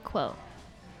with a quote.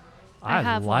 I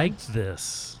have liked one.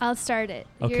 this. I'll start it.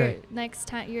 Okay.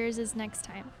 Yours is next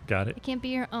time. Got it. It can't be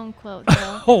your own quote,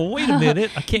 though. Oh, wait a minute.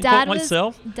 I can't quote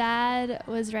myself. Dad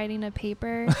was writing a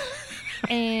paper,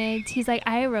 and he's like,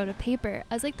 I wrote a paper.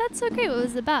 I was like, that's so great. What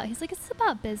was it about? He's like, it's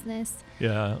about business.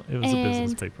 Yeah, it was a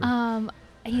business paper.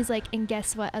 He's like, and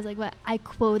guess what? I was like, what? I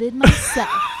quoted myself.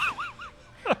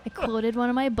 I quoted one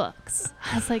of my books.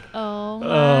 I was like, oh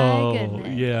my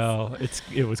goodness. Yeah,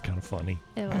 it was kind of funny.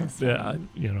 It was. Yeah,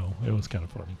 it was kind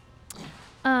of funny.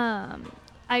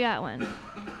 I got one.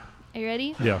 Are you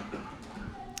ready? Yeah.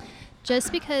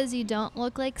 Just because you don't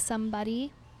look like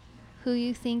somebody who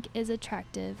you think is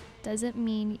attractive doesn't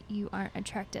mean you aren't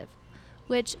attractive.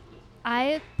 Which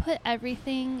I put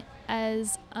everything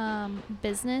as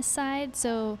business side.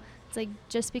 So it's like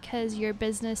just because your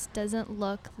business doesn't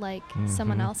look like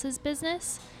someone else's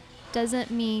business doesn't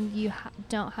mean you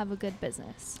don't have a good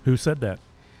business. Who said that?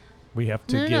 We have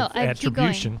to give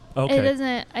attribution. Okay. It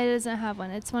doesn't have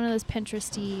one. It's one of those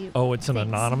Pinteresty. Oh, it's an things.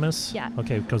 anonymous? Yeah.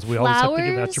 Okay, because we always have to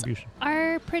give attribution.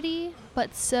 Are pretty,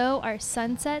 but so are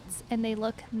sunsets, and they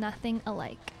look nothing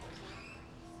alike.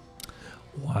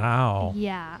 Wow.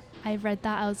 Yeah. I read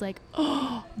that. I was like,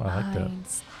 oh, I like that.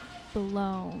 mind's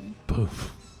blown.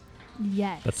 Poof.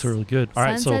 Yes. That's really good. All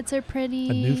right, Sunsets are pretty.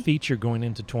 A new feature going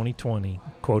into 2020.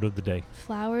 Quote of the day.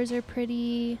 Flowers are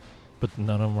pretty. But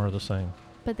none of them are the same.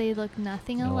 But they look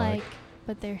nothing alike.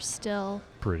 But they're still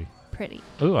pretty.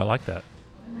 Oh, I like that.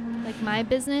 Like my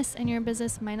business and your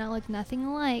business might not look nothing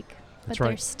alike, but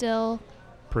they're still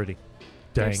pretty.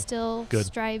 They're still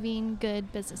striving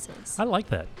good businesses. I like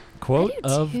that. Quote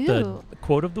of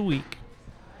the week.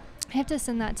 I have to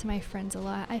send that to my friends a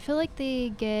lot. I feel like they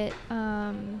get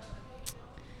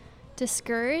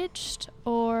discouraged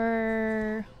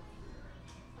or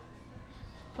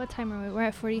what time are we? We're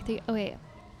at 43. Oh wait.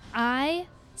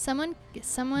 Someone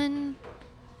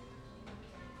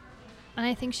and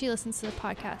I think she listens to the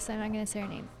podcast. I'm not going to say her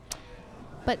name.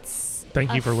 But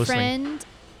thank you for listening. A friend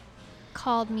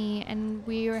called me and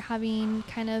we were having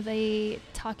kind of a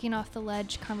talking off the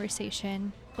ledge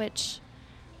conversation, which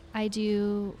I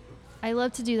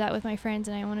love to do that with my friends,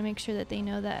 and I want to make sure that they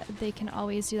know that they can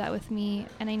always do that with me,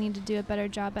 and I need to do a better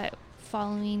job at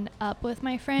following up with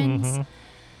my friends. Mm-hmm.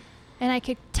 And I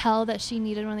could tell that she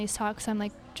needed one of these talks. So I'm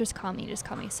like, just call me.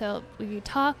 So we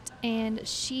talked, and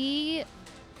she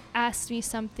asked me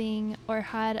something or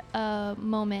had a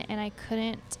moment, and I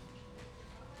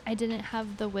didn't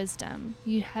have the wisdom.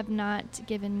 You have not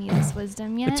given me this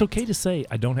wisdom yet. It's okay to say,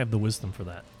 I don't have the wisdom for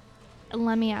that.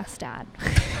 Let me ask Dad.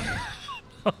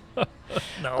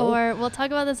 No. Or we'll talk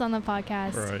about this on the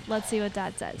podcast. Right. Let's see what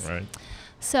Dad says. Right.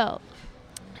 So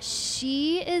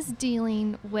she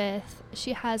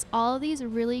has all these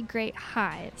really great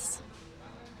highs.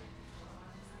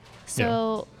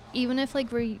 So even if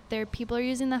people are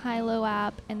using the high-low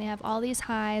app and they have all these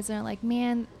highs and they're like,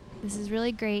 man, this is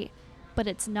really great. but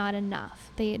it's not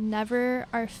enough. They never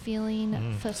are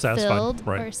feeling Satisfied, fulfilled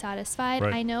right. or satisfied.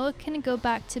 Right. I know it can go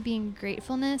back to being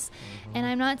gratefulness, and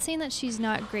I'm not saying that she's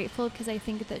not grateful, because I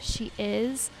think that she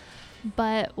is,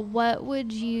 but what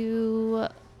would you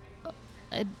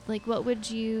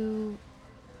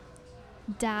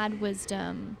dad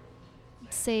wisdom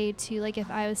say to, like, if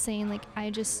I was saying, like, I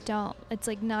just don't, it's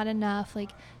like not enough,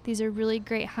 like these are really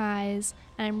great highs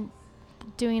and I'm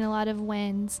doing a lot of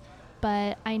wins,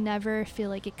 but I never feel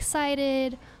like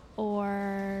excited,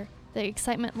 or the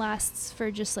excitement lasts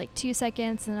for just like 2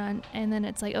 seconds and then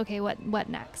it's like, okay, what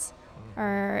next?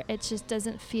 Or it just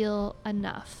doesn't feel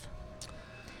enough.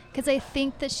 Because I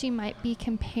think that she might be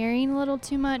comparing a little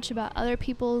too much about other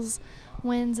people's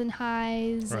wins and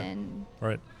highs. Right. And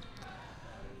Right.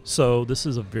 So this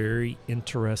is a very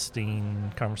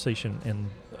interesting conversation, and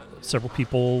several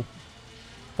people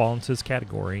fall into this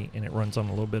category, and it runs on a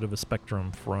little bit of a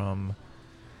spectrum from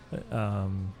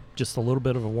just a little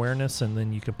bit of awareness, and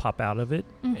then you can pop out of it,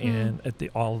 and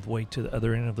all the way to the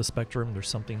other end of the spectrum, there's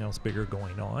something else bigger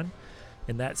going on.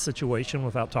 In that situation,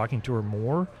 without talking to her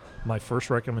more, my first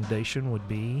recommendation would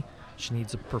be she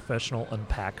needs a professional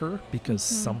unpacker, because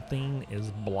something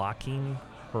is blocking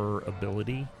her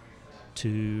ability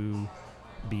to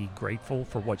be grateful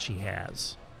for what she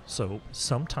has. So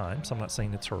sometimes, I'm not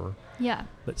saying it's her, yeah.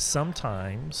 but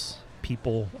sometimes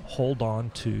people hold on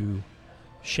to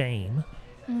shame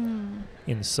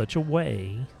in such a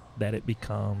way that it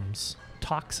becomes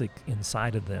toxic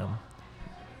inside of them,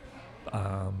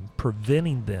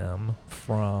 preventing them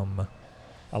from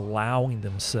allowing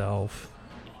themselves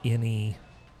any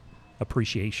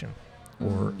appreciation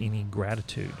or any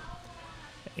gratitude.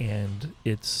 And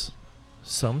it's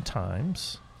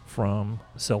sometimes from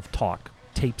self-talk,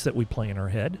 tapes that we play in our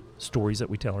head, stories that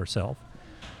we tell ourselves.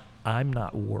 I'm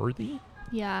not worthy.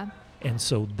 Yeah. And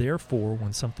so therefore,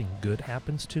 when something good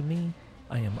happens to me,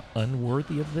 I am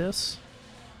unworthy of this.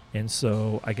 And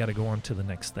so I got to go on to the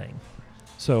next thing.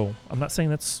 So I'm not saying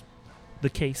that's the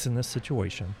case in this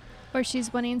situation. Or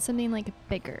she's wanting something like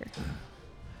bigger.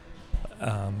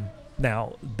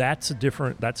 Now that's a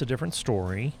different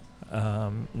story.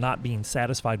 Not being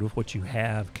satisfied with what you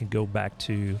have can go back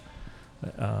to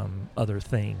other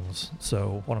things.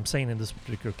 So what I'm saying in this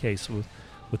particular case,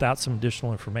 without some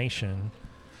additional information,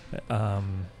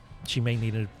 she may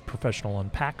need a professional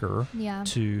unpacker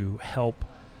to help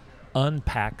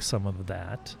unpack some of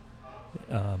that.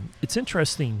 It's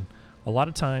interesting. A lot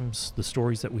of times the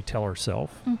stories that we tell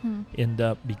ourselves end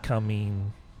up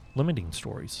becoming limiting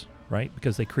stories, right?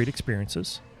 Because they create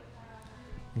experiences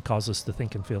and cause us to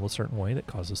think and feel a certain way that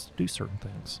cause us to do certain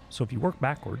things. So if you work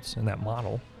backwards in that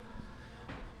model,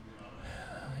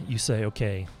 you say,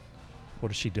 okay,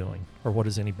 what is she doing? Or what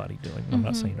is anybody doing? I'm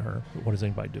not saying her, but what is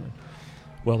anybody doing?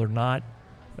 Well,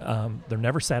 they're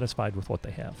never satisfied with what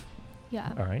they have.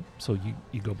 Yeah. All right. So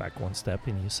you go back one step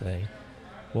and you say,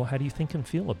 well, how do you think and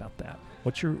feel about that?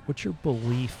 What's your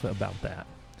belief about that?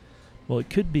 Well, it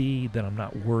could be that I'm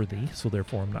not worthy, so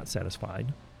therefore I'm not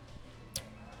satisfied.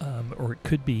 Or it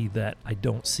could be that I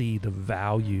don't see the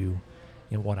value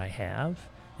in what I have,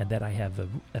 and that I have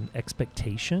an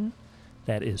expectation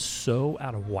that is so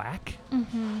out of whack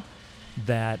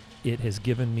that it has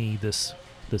given me this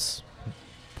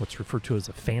what's referred to as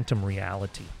a phantom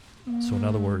reality. So in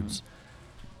other words,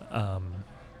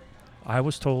 I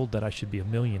was told that I should be a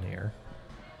millionaire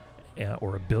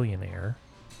or a billionaire,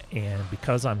 and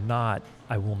because I'm not,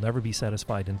 I will never be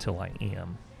satisfied until I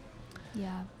am.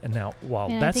 Yeah. And now,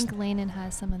 I think Landon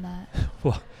has some of that.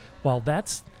 while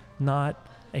that's not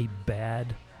a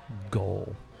bad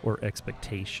goal or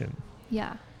expectation,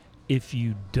 yeah, if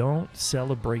you don't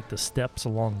celebrate the steps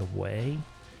along the way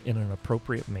in an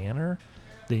appropriate manner,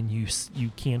 then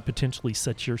you can potentially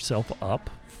set yourself up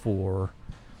for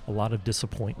a lot of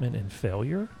disappointment and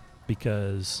failure.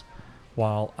 Because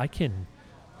while I can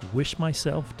wish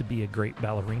myself to be a great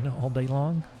ballerina all day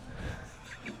long,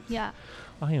 yeah,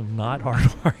 I am not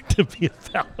hardwired to be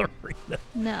a ballerina.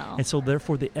 No. And so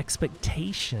therefore the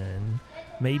expectation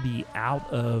may be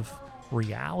out of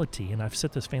reality. And I've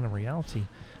set this phantom reality,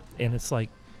 and it's like,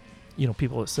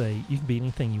 people that say you can be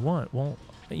anything you want. Well,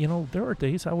 there are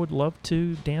days I would love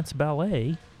to dance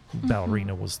ballet.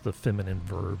 Ballerina was the feminine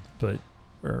verb, but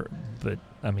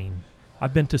I mean,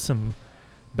 I've been to some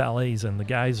ballets and the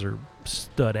guys are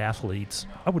stud athletes.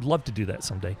 I would love to do that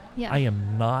someday. Yeah. I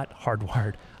am not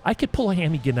hardwired. I could pull a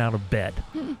hammy getting out of bed,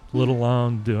 let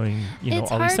alone doing,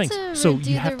 all these things. It's So hard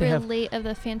to you have to have relate of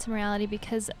the phantom reality,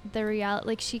 because the reality,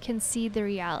 like, she can see the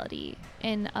reality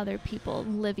in other people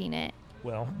living it.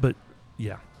 Well, but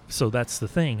yeah. So that's the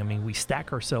thing. I mean, we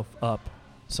stack ourselves up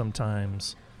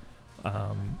sometimes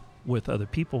with other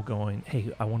people going,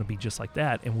 hey, I want to be just like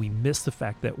that. And we miss the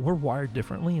fact that we're wired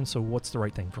differently. And so what's the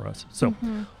right thing for us? So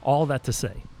all that to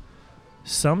say,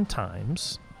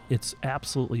 sometimes it's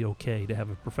absolutely okay to have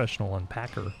a professional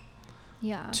unpacker,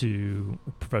 to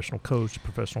a professional coach,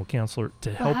 professional counselor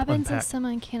to help What happens unpack. if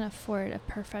someone can't afford a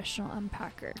professional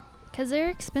unpacker? Because they're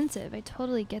expensive. I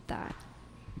totally get that.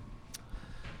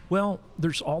 Well,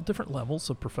 there's all different levels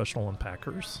of professional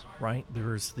unpackers, right?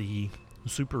 There's the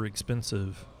super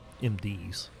expensive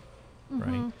MDs,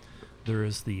 right? There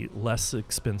is the less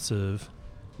expensive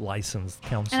licensed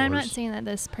counselors. And I'm not saying that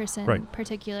this person in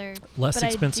particular, less but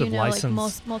expensive I do know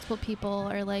licensed. like multiple people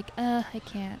are like, I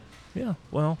can't. Yeah,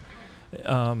 well,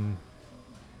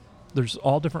 there's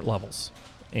all different levels,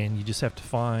 and you just have to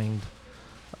find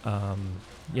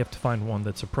one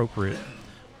that's appropriate,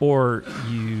 or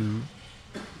you.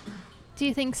 Do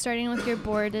you think starting with your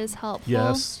board is helpful?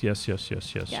 Yes. Yeah, That's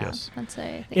what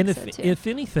I think. And so too. if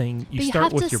anything, you but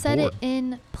start with you have to your set board. it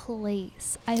in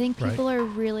place. I think people are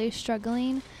really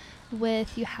struggling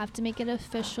with. You have to make it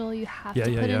official. You have to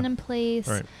put it in place.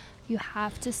 Right. You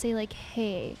have to say like,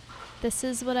 hey, this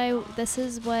is what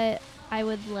I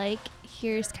would like.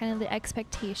 Here's kind of the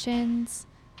expectations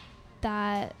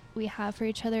that we have for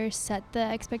each other. Set the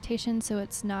expectations so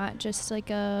it's not just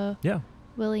like a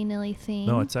willy-nilly thing.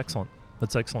 No, it's excellent.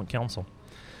 That's excellent counsel.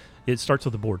 It starts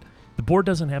with the board. The board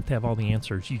doesn't have to have all the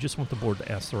answers. You just want the board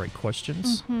to ask the right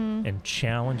questions and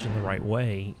challenge in the right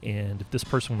way. And if this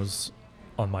person was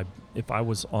if I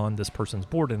was on this person's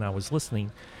board and I was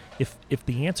listening, if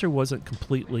the answer wasn't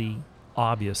completely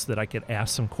obvious that I could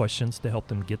ask some questions to help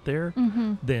them get there,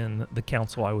 then the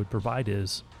counsel I would provide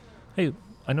is, hey,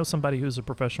 I know somebody who's a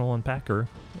professional unpacker,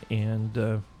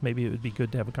 and maybe it would be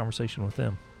good to have a conversation with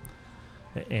them.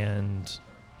 And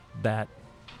that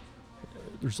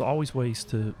there's always ways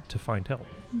to find help.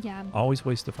 Yeah. Always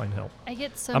ways to find help. I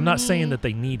get so I'm not many- saying that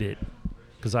they need it,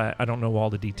 because I don't know all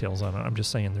the details on it. I'm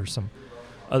just saying there's some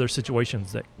other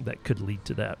situations that could lead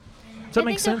to that. Does that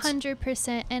make sense?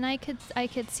 100%, and I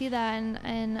could see that,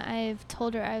 and I've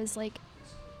told her, I was like,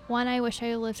 one, I wish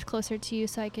I lived closer to you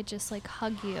so I could just like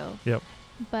hug you. Yep.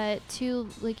 But two,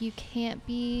 like you can't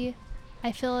be.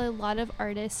 I feel a lot of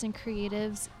artists and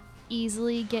creatives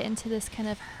easily get into this kind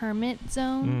of hermit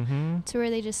zone to where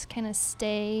they just kind of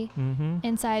stay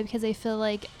inside because they feel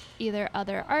like either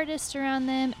other artists around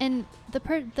them, and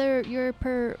your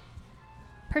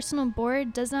personal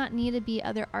board does not need to be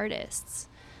other artists.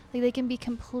 Like they can be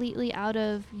completely out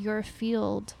of your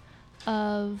field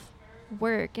of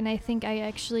work, and I think I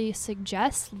actually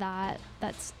suggest that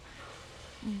that's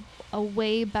a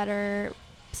way better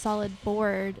solid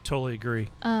board. Totally agree.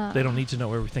 They don't need to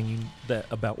know everything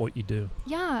about what you do.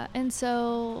 Yeah, and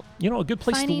so a good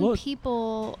place to finding look.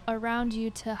 people around you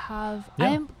to have. Yeah. I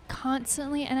am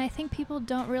constantly, and I think people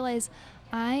don't realize,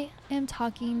 I am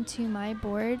talking to my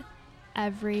board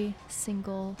every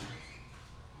single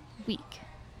week.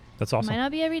 That's awesome. Might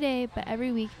not be every day, but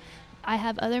every week. I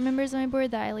have other members of my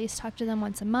board that I at least talk to them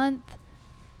once a month.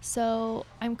 So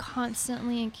I'm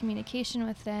constantly in communication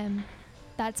with them.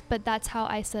 That's how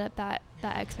I set up that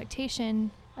expectation.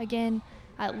 Again,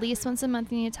 at least once a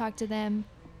month you need to talk to them.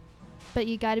 But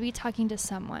you got to be talking to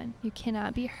someone. You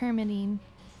cannot be hermiting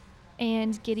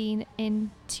and getting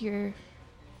into your...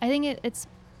 I think it's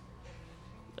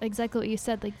exactly what you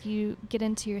said. Like you get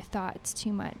into your thoughts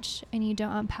too much and you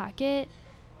don't unpack it.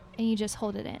 And you just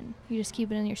hold it in. You just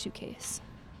keep it in your suitcase.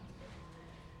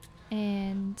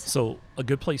 And so a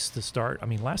good place to start. I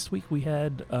mean, last week we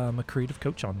had a creative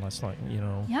coach on last night,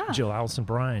 Jill Allison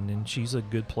Bryan, and she's a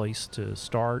good place to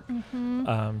start.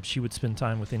 She would spend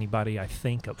time with anybody, I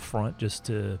think, up front just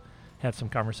to have some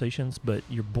conversations. But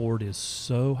your board is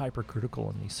so hypercritical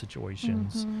in these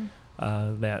situations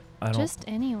that I don't... Just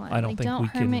anyone. I don't think don't we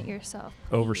hermit can yourself.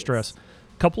 overstress.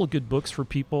 Couple of good books for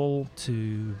people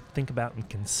to think about and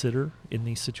consider in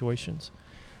these situations.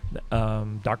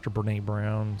 Dr. Brene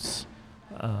Brown's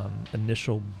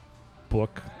initial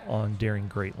book on Daring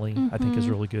Greatly, I think, is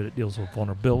really good. It deals with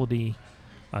vulnerability,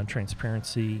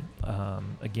 transparency.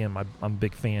 Again, I'm a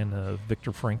big fan of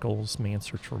Viktor Frankl's Man's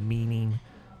Search for Meaning.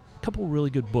 A couple of really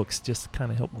good books just to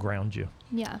kind of help ground you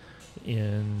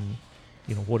in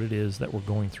what it is that we're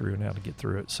going through and how to get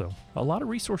through it. So a lot of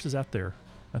resources out there.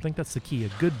 I think that's the key. A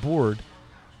good board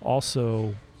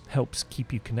also helps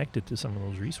keep you connected to some of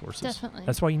those resources. Definitely.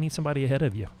 That's why you need somebody ahead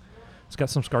of you. It's got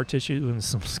some scar tissue and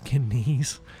some skinned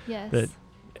knees. Yes. That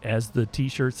as the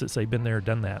T-shirts that say "Been there,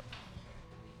 done that."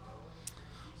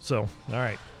 So, all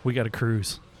right, we got to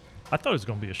cruise. I thought it was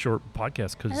going to be a short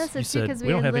podcast because That's you so said because we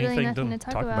don't have literally anything nothing to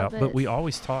to talk about. But we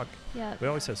always talk. Yeah. We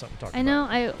always have something to talk about. I know.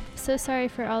 I'm so sorry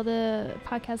for all the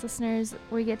podcast listeners.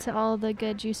 We get to all the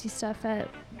good, juicy stuff at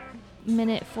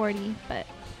minute 40. But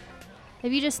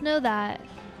if you just know that,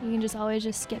 you can just always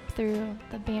just skip through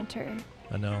the banter.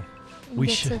 I know. And We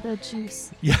get should. to the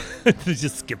juice. Yeah,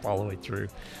 just skip all the way through.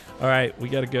 All right, we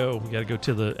got to go. We got to go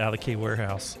to the Alley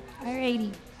warehouse.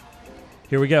 Alrighty.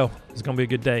 Here we go. It's going to be a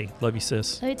good day. Love you,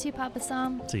 sis. Love you too, Papa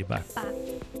Sam. See you. Bye.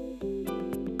 Bye.